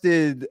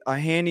 requested a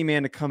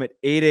handyman to come at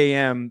 8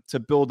 a.m. to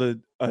build a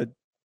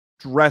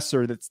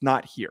dresser that's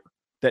not here,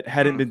 that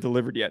hadn't been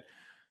delivered yet.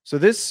 So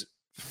this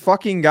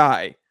fucking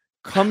guy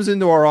comes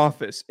into our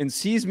office and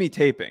sees me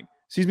taping,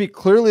 sees me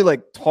clearly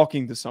like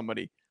talking to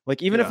somebody.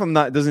 Like even if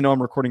doesn't know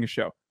I'm recording a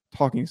show,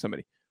 talking to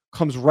somebody,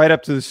 comes right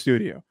up to the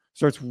studio,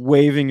 starts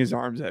waving his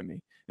arms at me.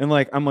 And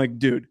like, I'm like,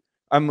 dude,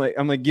 I'm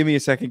like, give me a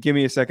second.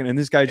 And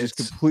this guy just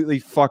completely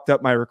fucked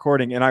up my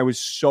recording. And I was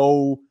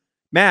so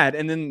mad.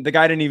 And then the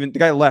guy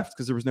left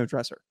because there was no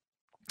dresser.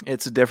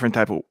 It's a different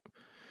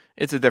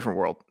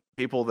world.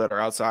 People that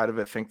are outside of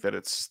it think that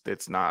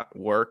it's not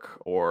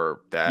work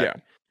or that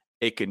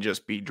it can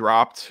just be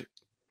dropped.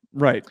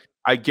 Right.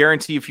 I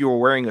guarantee if you were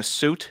wearing a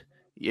suit,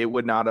 he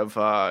would not have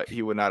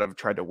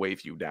tried to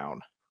wave you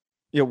down.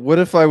 Yeah. What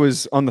if I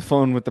was on the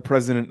phone with the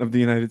president of the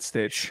United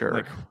States?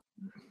 Sure.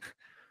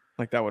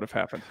 Like that would have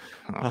happened.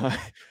 All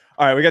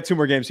right, we got two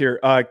more games here.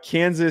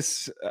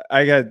 Kansas,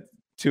 I got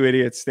two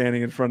idiots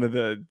standing in front of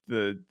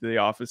the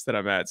office that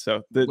I'm at.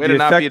 So way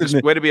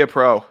to be a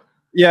pro.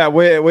 Yeah,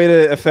 way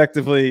to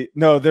effectively.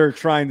 No, they're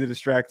trying to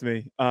distract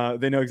me.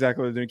 They know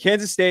exactly what they're doing.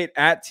 Kansas State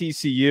at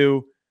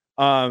TCU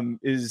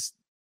is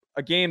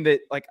a game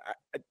that, like,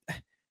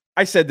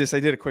 I said this.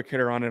 I did a quick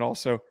hitter on it.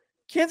 Also,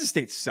 Kansas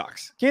State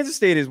sucks. Kansas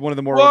State is one of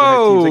the more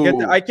overhead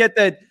teams.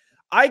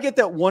 I get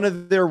that one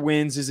of their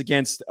wins is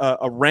against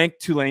a ranked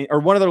Tulane, or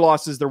one of their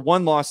losses. Their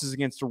one loss is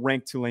against a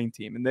ranked Tulane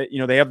team, and that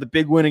they have the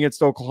big win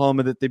against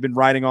Oklahoma that they've been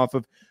riding off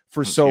of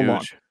for so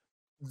long.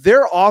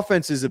 Their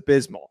offense is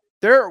abysmal.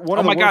 They're one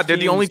of the worst they're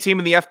teams. the only team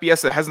in the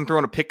FBS that hasn't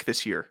thrown a pick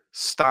this year.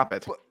 Stop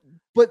it.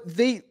 But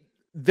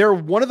they're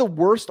one of the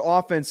worst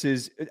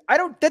offenses.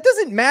 That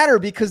doesn't matter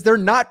because they're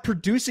not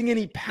producing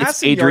any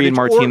passing. It's Adrian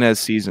Martinez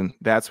season.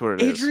 That's what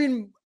it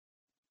is.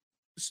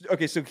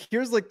 Okay, so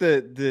here's like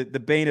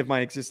the bane of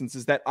my existence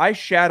is that I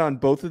shat on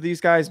both of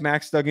these guys,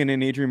 Max Duggan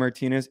and Adrian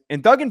Martinez,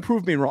 and Duggan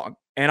proved me wrong.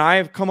 And I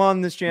have come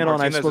on this channel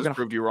Martinez and I've spoken. Has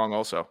proved you wrong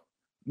also.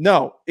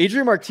 No,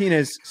 Adrian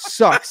Martinez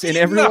sucks, and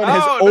everyone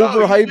has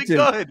overhyped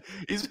him.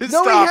 He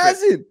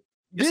hasn't.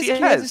 Yes, he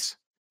has.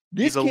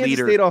 This Kansas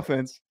State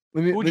offense.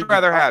 Who would you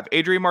rather have,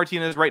 Adrian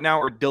Martinez right now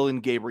or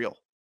Dylan Gabriel?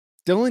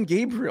 Dylan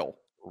Gabriel.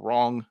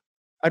 Wrong.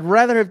 I'd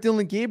rather have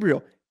Dylan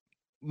Gabriel.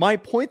 My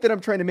point that I'm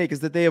trying to make is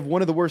that they have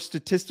one of the worst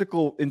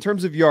statistical, in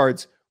terms of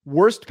yards,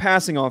 worst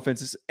passing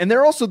offenses. And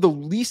they're also the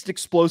least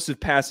explosive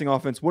passing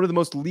offense, one of the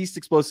most least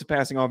explosive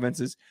passing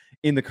offenses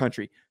in the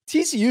country.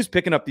 TCU's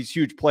picking up these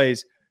huge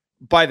plays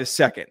by the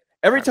second.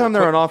 Every time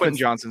they're on offense. Quentin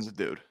Johnson's a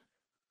dude.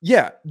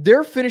 Yeah,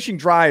 they're finishing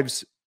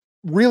drives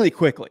really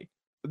quickly.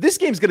 This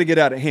game's going to get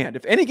out of hand.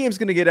 If any game's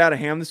going to get out of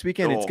hand this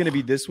weekend, it's going to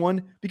be this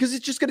one because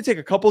it's just going to take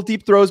a couple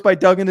deep throws by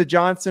Duggan to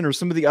Johnson or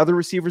some of the other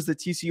receivers that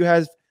TCU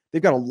has.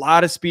 They've got a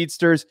lot of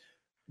speedsters.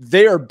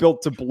 They are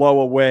built to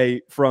blow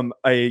away from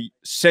a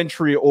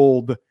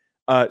century-old,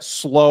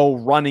 slow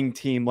running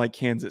team like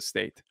Kansas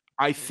State.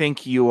 I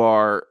think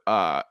you're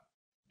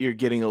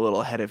getting a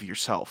little ahead of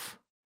yourself.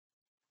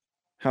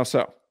 How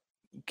so?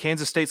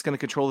 Kansas State's going to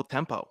control the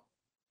tempo.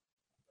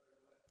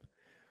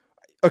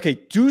 Okay,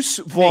 Deuce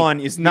Vaughn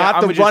is not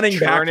the running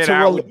back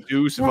to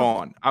Deuce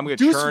Vaughn. I'm going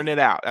to churn it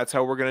out. That's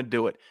how we're going to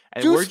do it.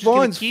 And we're just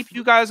going to keep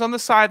you guys on the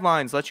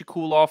sidelines, let you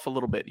cool off a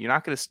little bit. You're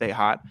not going to stay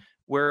hot.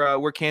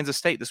 We're Kansas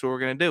State. This is what we're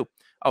going to do.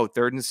 Oh,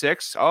 3rd and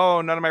 6.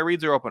 Oh, none of my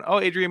reads are open. Oh,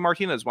 Adrian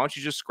Martinez, why don't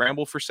you just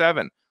scramble for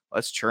 7?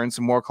 Let's churn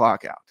some more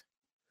clock out.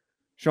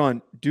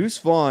 Sean, Deuce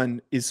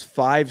Vaughn is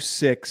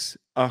 5'6",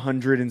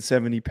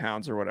 170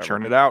 pounds or whatever.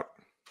 Churn it out.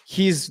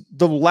 He's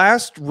the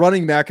last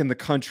running back in the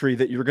country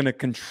that you're going to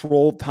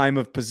control time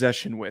of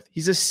possession with.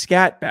 He's a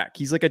scat back.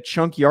 He's like a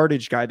chunk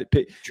yardage guy. Him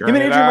and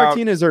Adrian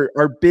Martinez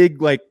are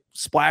big, like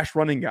splash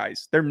running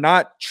guys. They're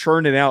not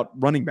churning out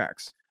running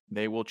backs.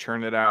 They will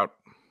churn it out.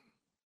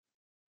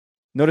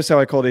 Notice how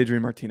I called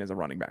Adrian Martinez a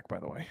running back, by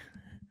the way.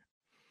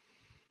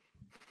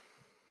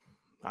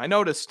 I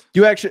noticed.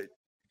 You actually.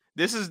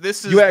 This is the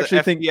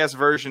FBS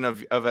version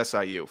of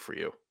SIU for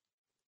you.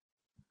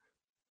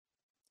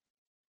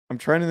 I'm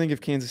trying to think if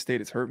Kansas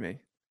State has hurt me.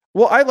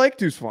 Well, I like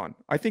Deuce Vaughn.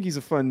 I think he's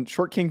a fun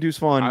short king. Deuce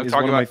Vaughn is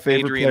one of my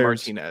favorite Adrian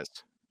players. Martinez.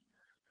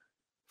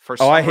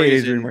 I hate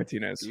Adrian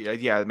Martinez.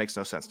 Yeah, it makes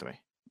no sense to me.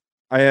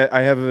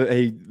 I have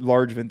a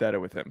large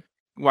vendetta with him.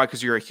 Why?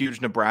 Because you're a huge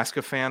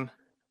Nebraska fan?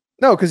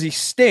 No, because he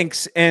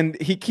stinks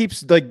and he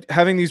keeps like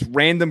having these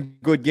random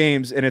good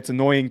games, and it's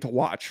annoying to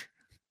watch.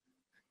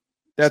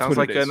 That's Sounds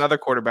what like another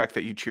quarterback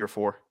that you cheer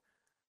for.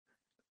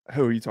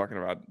 Who are you talking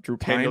about? Drew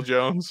Pine? Daniel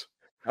Jones.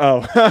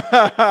 Oh,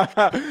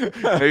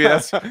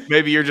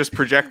 maybe you're just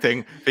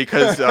projecting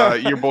because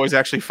your boy's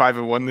actually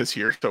 5-1 this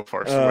year so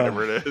far. So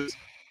whatever it is,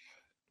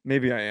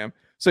 maybe I am.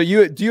 So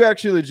do you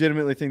actually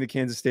legitimately think that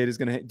Kansas State is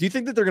going to? Do you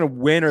think that they're going to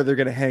win or they're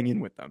going to hang in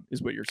with them?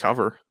 Is what you're saying?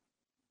 Cover.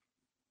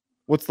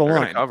 What's the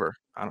line? Cover.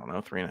 I don't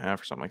know,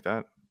 3.5 or something like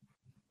that.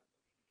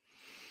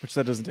 Which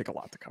that doesn't take a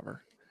lot to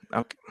cover.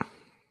 Okay.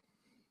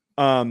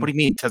 What do you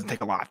mean? It doesn't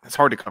take a lot. It's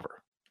hard to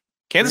cover.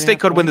 Kansas 3.5 State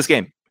could win points? this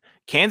game.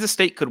 Kansas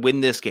State could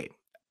win this game.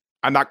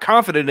 I'm not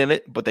confident in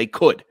it, but they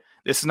could.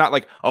 This is not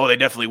like, oh, they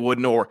definitely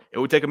wouldn't, or it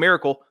would take a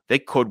miracle. They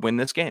could win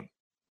this game.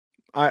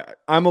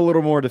 I'm a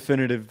little more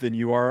definitive than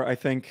you are, I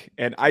think.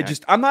 And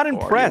I'm not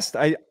impressed.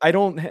 I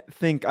don't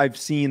think I've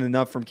seen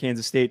enough from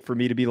Kansas State for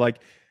me to be like,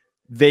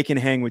 they can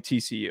hang with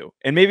TCU.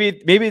 And maybe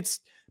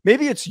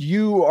it's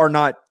you are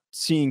not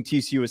seeing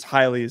TCU as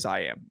highly as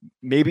I am.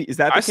 Maybe is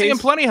that the case? I see them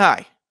plenty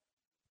high.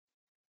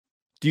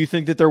 Do you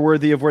think that they're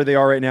worthy of where they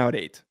are right now at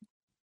 8?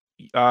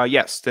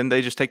 Yes. Didn't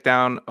they just take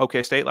down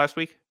OK State last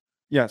week?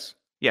 Yes.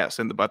 Yes,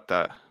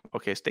 but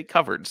OK State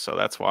covered, so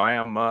that's why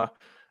I'm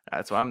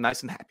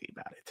nice and happy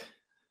about it.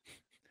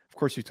 Of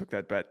course, you took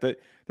that bet. There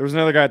was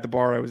another guy at the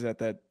bar I was at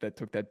that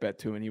took that bet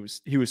too, and he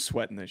was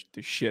sweating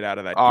the shit out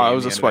of that. Oh, it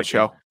was a sweat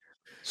show.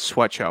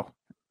 Sweat show.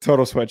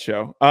 Total sweat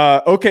show.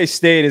 OK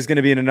State is going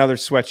to be in another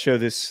sweat show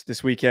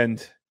this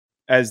weekend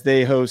as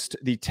they host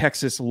the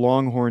Texas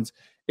Longhorns.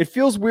 It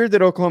feels weird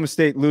that Oklahoma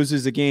State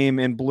loses a game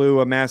and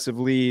blew a massive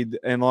lead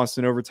and lost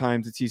in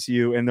overtime to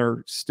TCU, and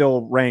they're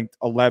still ranked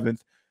 11th.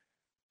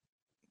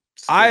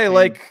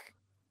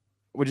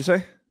 What'd you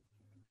say?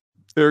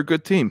 They're a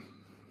good team.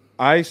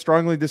 I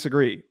strongly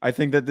disagree. I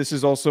think that this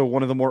is also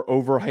one of the more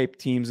overhyped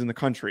teams in the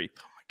country.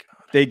 Oh my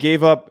God. They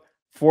gave up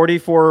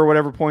 44 or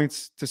whatever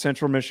points to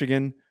Central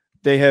Michigan.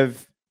 They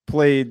have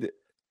played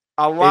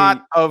a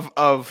lot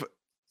of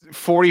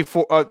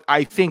 44.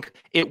 I think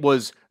it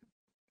was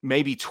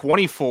maybe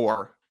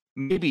 24,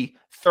 maybe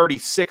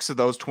 36 of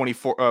those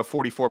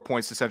 44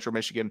 points to Central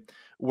Michigan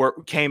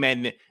came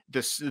in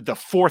the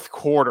fourth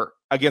quarter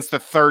against the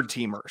third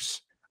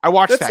teamers. I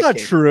watched that game.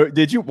 That's not true.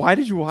 Did you? Why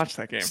did you watch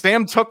that game?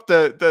 Sam took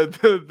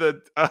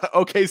the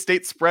OK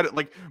State spread at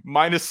like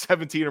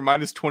 -17 or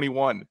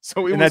 -21.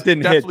 So it was that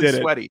didn't definitely hit,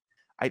 did sweaty.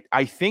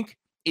 I think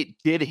it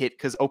did hit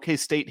because OK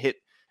State hit.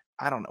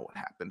 I don't know what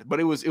happened,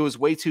 but it was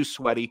way too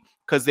sweaty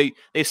because they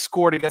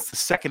scored against the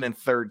second and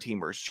third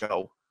teamers,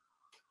 Joe.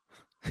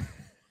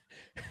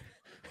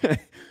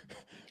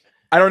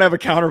 I don't have a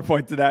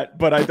counterpoint to that,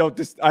 but I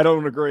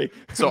don't agree.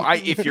 So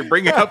if you're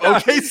bringing up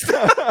OK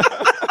State,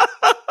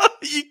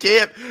 you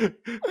can't.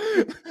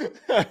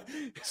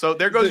 So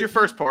there goes your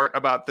first part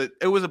about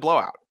it was a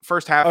blowout.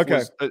 First half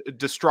was a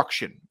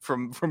destruction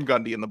from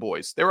Gundy and the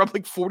boys. They were up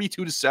like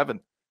 42-7.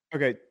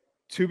 Okay,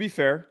 to be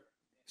fair,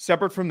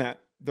 separate from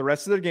that, the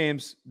rest of their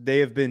games, they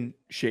have been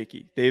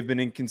shaky. They've been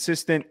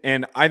inconsistent,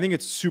 and I think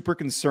it's super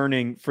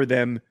concerning for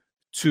them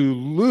to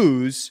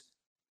lose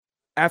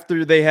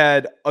after they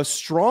had a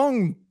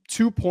strong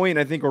 2-point,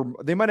 I think, or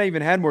they might have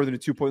even had more than a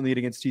 2-point lead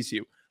against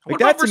TCU. Like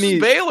that to me,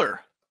 Baylor.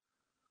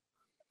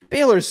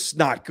 Baylor's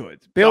not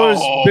good. Baylor,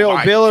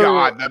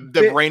 God,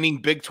 the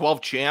reigning Big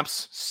 12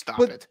 champs. Stop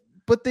it.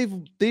 But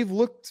they've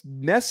looked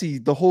messy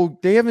the whole.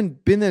 They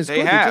haven't been as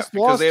good. They just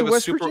lost to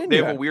West Virginia. They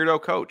have a weirdo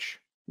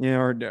coach.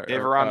 Yeah,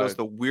 Dave Aranda's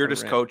the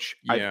weirdest coach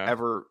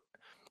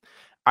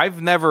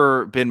I've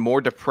never been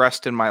more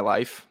depressed in my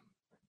life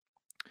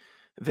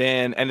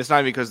than, and it's not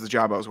even because of the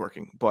job I was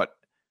working, but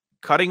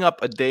cutting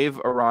up a Dave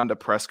Aranda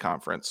press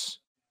conference,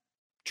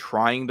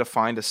 trying to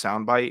find a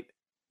soundbite,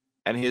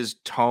 and his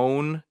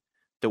tone,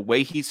 the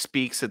way he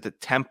speaks at the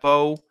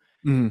tempo,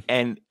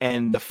 and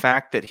the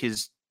fact that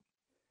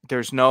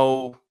there's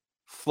no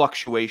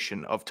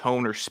fluctuation of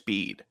tone or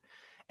speed,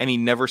 and he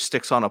never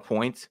sticks on a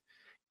point.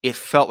 It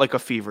felt like a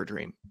fever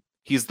dream.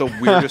 He's the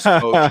weirdest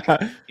coach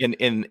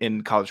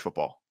in college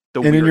football.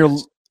 And in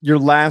your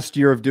last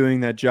year of doing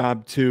that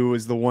job too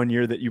is the one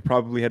year that you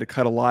probably had to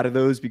cut a lot of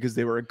those because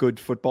they were a good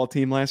football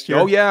team last year.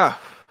 Oh yeah.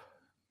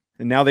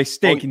 And now they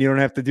stink and you don't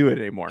have to do it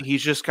anymore.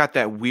 He's just got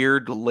that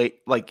weird,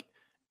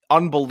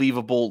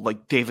 unbelievable,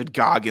 David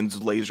Goggins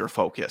laser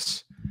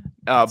focus.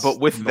 But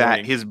with annoying.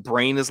 That, his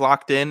brain is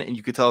locked in and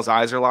you can tell his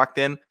eyes are locked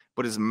in,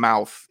 but his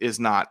mouth is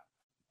not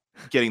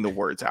getting the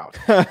words out.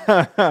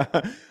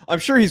 I'm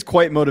sure he's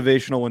quite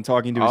motivational when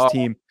talking to his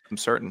team. I'm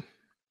certain.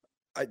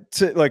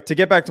 To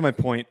get back to my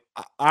point,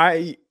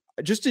 I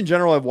just in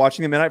general, I've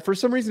watching them, and I for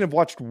some reason have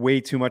watched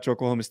way too much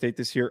Oklahoma State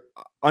this year.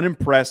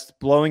 Unimpressed,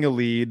 blowing a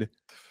lead.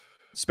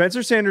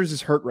 Spencer Sanders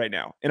is hurt right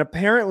now, and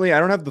apparently, I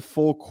don't have the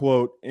full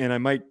quote, and I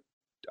might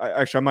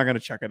Actually, I'm not going to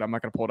check it. I'm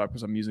not going to pull it up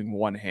because I'm using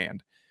one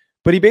hand.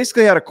 But he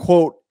basically had a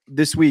quote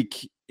this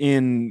week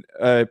in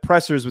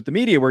pressers with the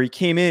media where he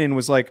came in and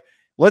was like,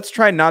 let's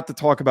try not to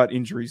talk about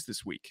injuries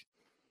this week.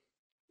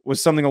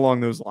 Was something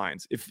along those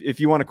lines. If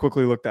you want to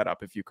quickly look that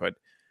up, if you could.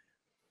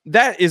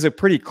 That is a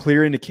pretty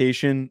clear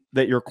indication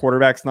that your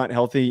quarterback's not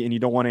healthy and you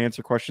don't want to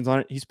answer questions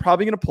on it. He's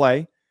probably going to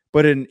play,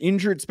 but an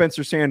injured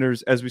Spencer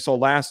Sanders, as we saw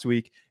last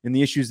week in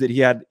the issues that he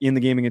had in the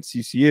game against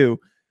CCU,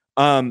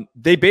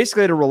 they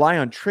basically had to rely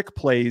on trick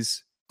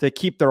plays to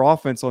keep their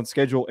offense on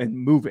schedule and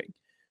moving.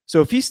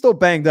 So if he's still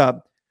banged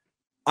up,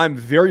 I'm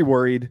very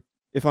worried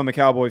if I'm a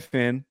Cowboy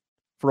fan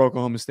for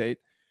Oklahoma State.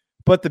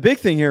 But the big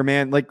thing here,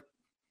 man, like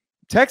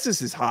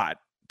Texas is hot.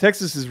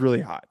 Texas is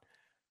really hot.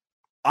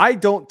 I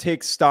don't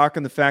take stock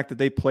in the fact that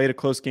they played a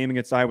close game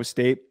against Iowa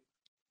State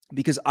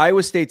because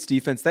Iowa State's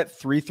defense, that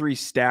 3-3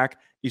 stack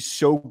is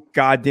so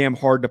goddamn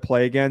hard to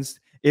play against.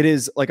 It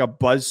is like a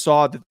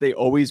buzzsaw that they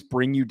always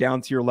bring you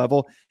down to your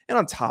level. And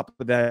on top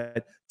of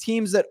that,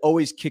 teams that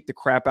always kick the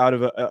crap out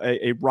of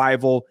a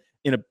rival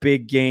in a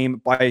big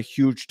game by a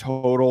huge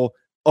total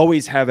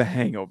always have a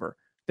hangover.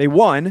 They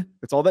won.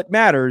 That's all that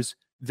matters.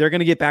 They're going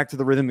to get back to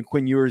the rhythm. And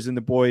Quinn Ewers and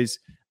the boys,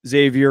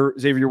 Xavier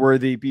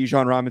Worthy,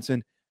 Bijan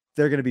Robinson,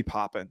 they're going to be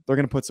popping. They're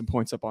going to put some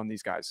points up on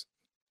these guys.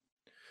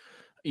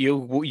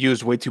 You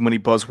used way too many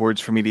buzzwords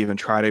for me to even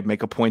try to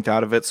make a point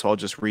out of it, so I'll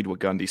just read what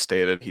Gundy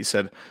stated. He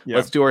said,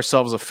 Let's do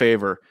ourselves a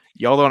favor.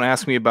 Y'all don't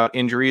ask me about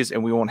injuries,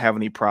 and we won't have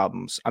any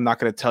problems. I'm not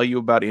going to tell you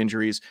about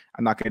injuries.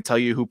 I'm not going to tell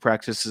you who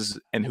practices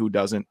and who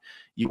doesn't.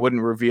 You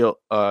wouldn't reveal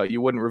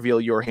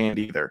your hand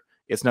either.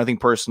 It's nothing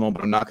personal,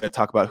 but I'm not going to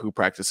talk about who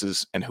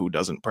practices and who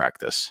doesn't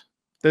practice.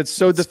 That's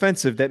so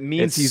defensive. That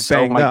means he's so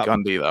banged Mike up.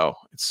 Gundy, though.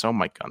 It's so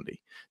Mike Gundy.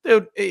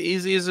 Dude,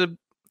 he's a...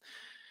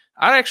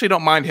 I actually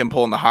don't mind him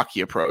pulling the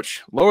hockey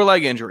approach. Lower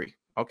leg injury.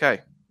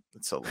 Okay.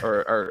 It's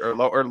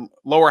or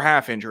lower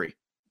half injury.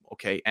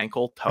 Okay.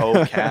 Ankle,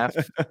 toe, calf,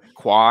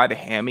 quad,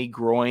 hammy,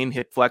 groin,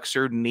 hip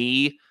flexor,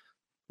 knee.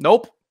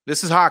 Nope.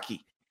 This is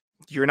hockey.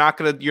 You're not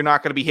gonna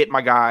be hitting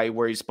my guy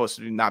where he's supposed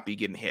to not be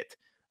getting hit.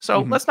 So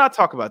let's not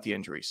talk about the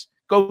injuries.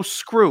 Go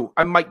screw.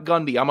 I'm Mike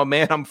Gundy. I'm a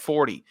man. I'm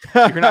 40.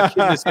 You're not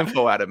getting this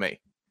info out of me.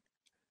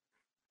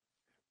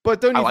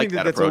 But don't you think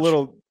that's approach.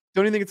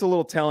 Don't you think it's a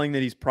little telling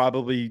that he's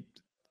probably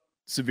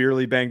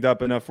severely banged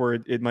up enough where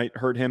it might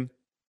hurt him?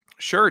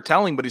 Sure,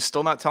 telling, but he's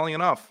still not telling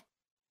enough.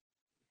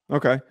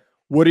 Okay.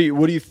 Do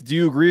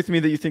you agree with me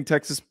that you think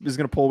Texas is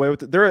going to pull away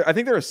with it? I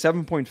think they're a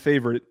 7-point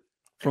favorite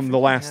from the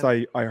last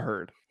I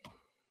heard.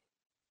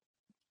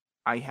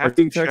 I have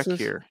to check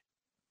here.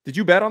 Did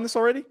you bet on this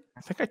already?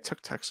 I think I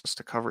took Texas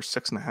to cover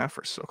 6.5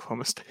 for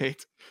Oklahoma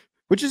State,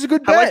 which is a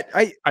good bet.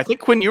 I think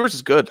Quinn Ewers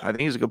is good. I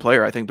think he's a good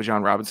player. I think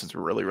Bijan Robinson's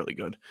really, really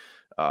good.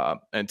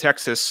 And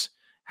Texas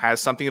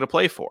has something to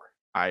play for.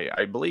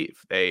 I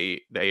believe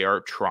they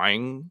are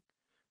trying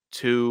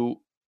to,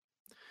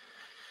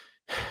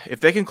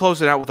 if they can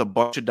close it out with a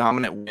bunch of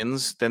dominant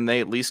wins, then they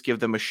at least give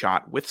them a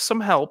shot with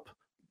some help,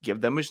 give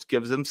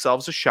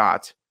themselves a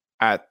shot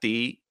at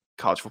the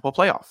college football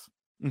playoff.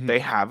 Mm-hmm. They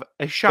have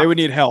a shot. They would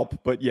need help,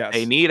 but yes.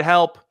 They need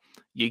help.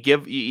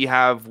 You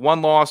have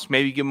one loss,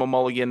 maybe give them a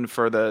mulligan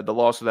for the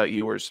loss without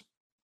Ewers.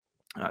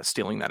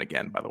 Stealing that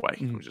again, by the way.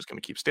 Mm-hmm. I'm just going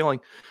to keep stealing.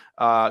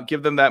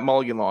 Give them that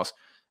mulligan loss.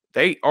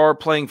 They are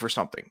playing for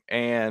something,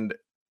 and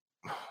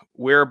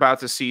we are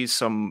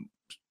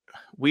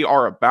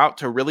about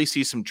to really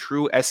see some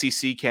true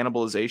SEC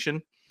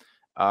cannibalization,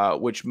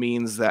 which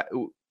means that,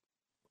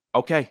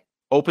 okay,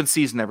 open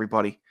season,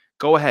 everybody.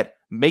 Go ahead.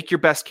 Make your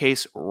best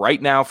case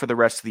right now for the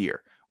rest of the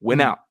year.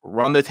 Win out.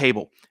 Run the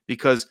table.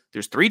 Because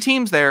there's 3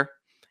 teams there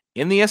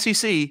in the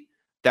SEC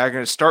that are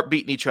going to start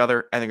beating each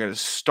other, and they're going to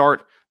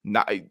start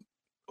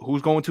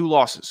who's going 2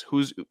 losses?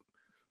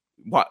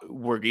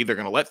 We're either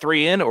going to let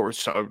 3 in, or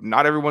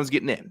not everyone's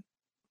getting in.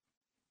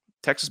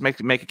 Texas make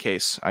a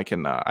case. I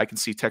can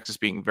see Texas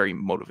being very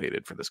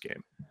motivated for this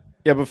game.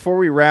 Yeah. Before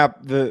we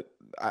wrap,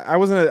 I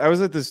was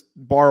at this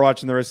bar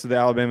watching the rest of the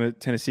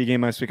Alabama-Tennessee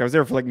game last week. I was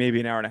there for like maybe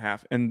an hour and a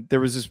half, and there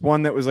was this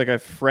one that was like a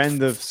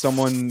friend of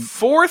someone.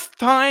 4th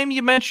time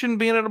you mentioned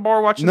being at a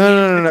bar watching.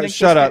 No.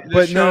 Shut up.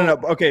 But no.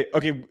 Okay.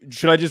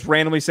 Should I just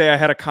randomly say I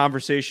had a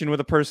conversation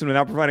with a person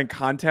without providing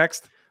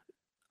context?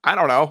 I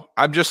don't know.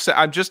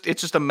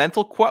 It's just a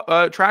mental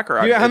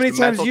tracker. Yeah, how many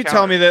times did you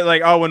tell me that,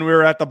 like, when we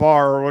were at the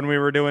bar or when we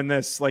were doing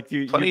this, like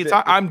plenty of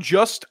time. I'm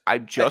just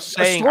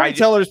saying.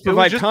 Storytellers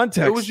provide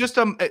context. It was just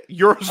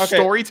you're a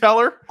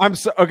storyteller. I'm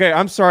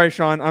sorry,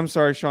 Sean.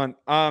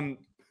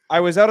 I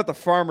was out at the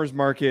farmer's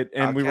market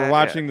and we were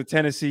watching the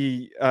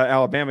Tennessee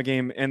Alabama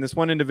game, and this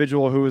one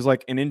individual who was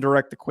like an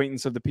indirect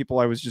acquaintance of the people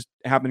I was just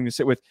happening to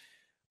sit with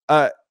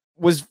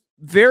was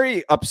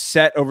very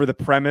upset over the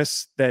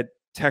premise that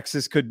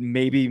Texas could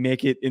maybe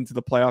make it into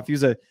the playoff. He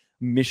was a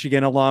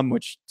Michigan alum,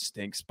 which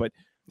stinks, but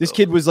This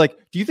kid was like,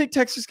 do you think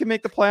Texas can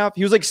make the playoff?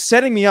 He was like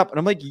setting me up. And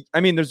I'm like, I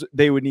mean,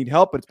 they would need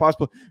help, but it's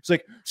possible. It's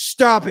like,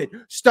 stop it.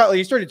 Stop. Like,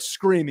 he started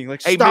screaming,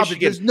 like, Hey, stop Michigan,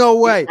 it. There's no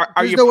way. Are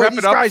There's you no way. prepping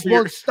These up guys for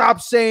won't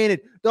stop saying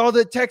it. All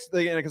the text,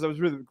 because I was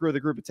with a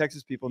group of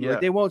Texas people. And they're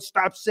like, they won't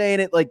stop saying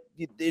it. Like,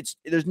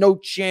 there's no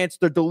chance.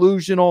 They're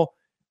delusional,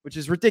 which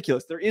is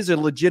ridiculous. There is a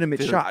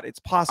legitimate shot. It's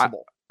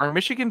possible. Are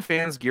Michigan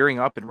fans gearing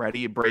up and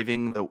ready,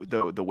 braving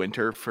the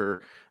winter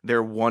for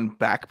their one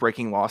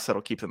back-breaking loss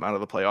that'll keep them out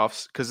of the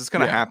playoffs? Because it's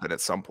going to happen at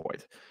some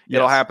point. Yes.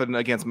 It'll happen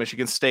against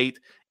Michigan State,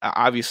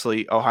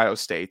 obviously Ohio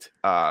State.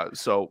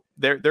 So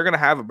they're going to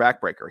have a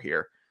backbreaker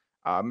here.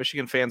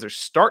 Michigan fans are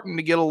starting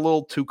to get a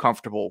little too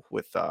comfortable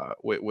with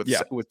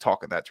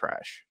talking that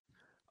trash.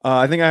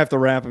 I think I have to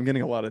wrap. I'm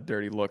getting a lot of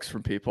dirty looks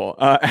from people.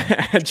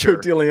 At Joe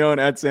DeLeon,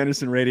 at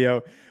Sanderson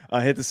Radio.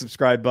 Hit the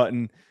subscribe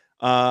button.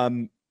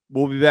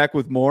 We'll be back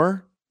with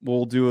more.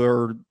 We'll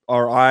do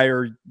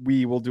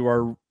we will do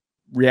our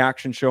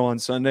reaction show on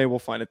Sunday. We'll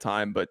find a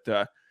time, but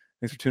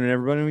thanks for tuning in,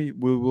 everybody.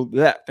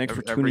 Thanks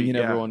for tuning in,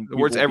 everyone. The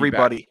words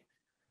everybody.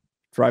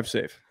 Drive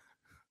safe.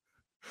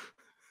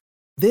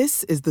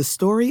 This is the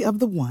story of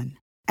the one.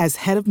 As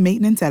head of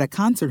maintenance at a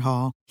concert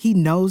hall, he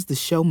knows the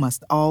show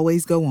must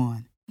always go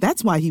on.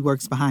 That's why he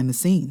works behind the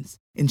scenes,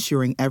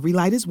 ensuring every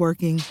light is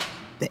working,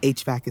 the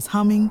HVAC is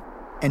humming,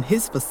 and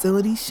his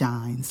facility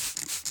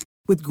shines.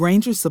 With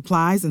Grainger's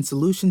supplies and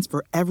solutions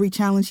for every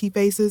challenge he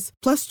faces,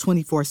 plus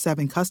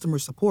 24/7 customer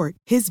support,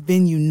 his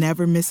venue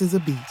never misses a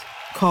beat.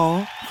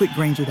 Call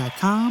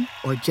quickgrainger.com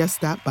or just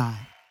stop by.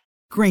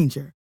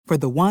 Grainger, for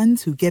the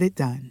ones who get it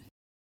done.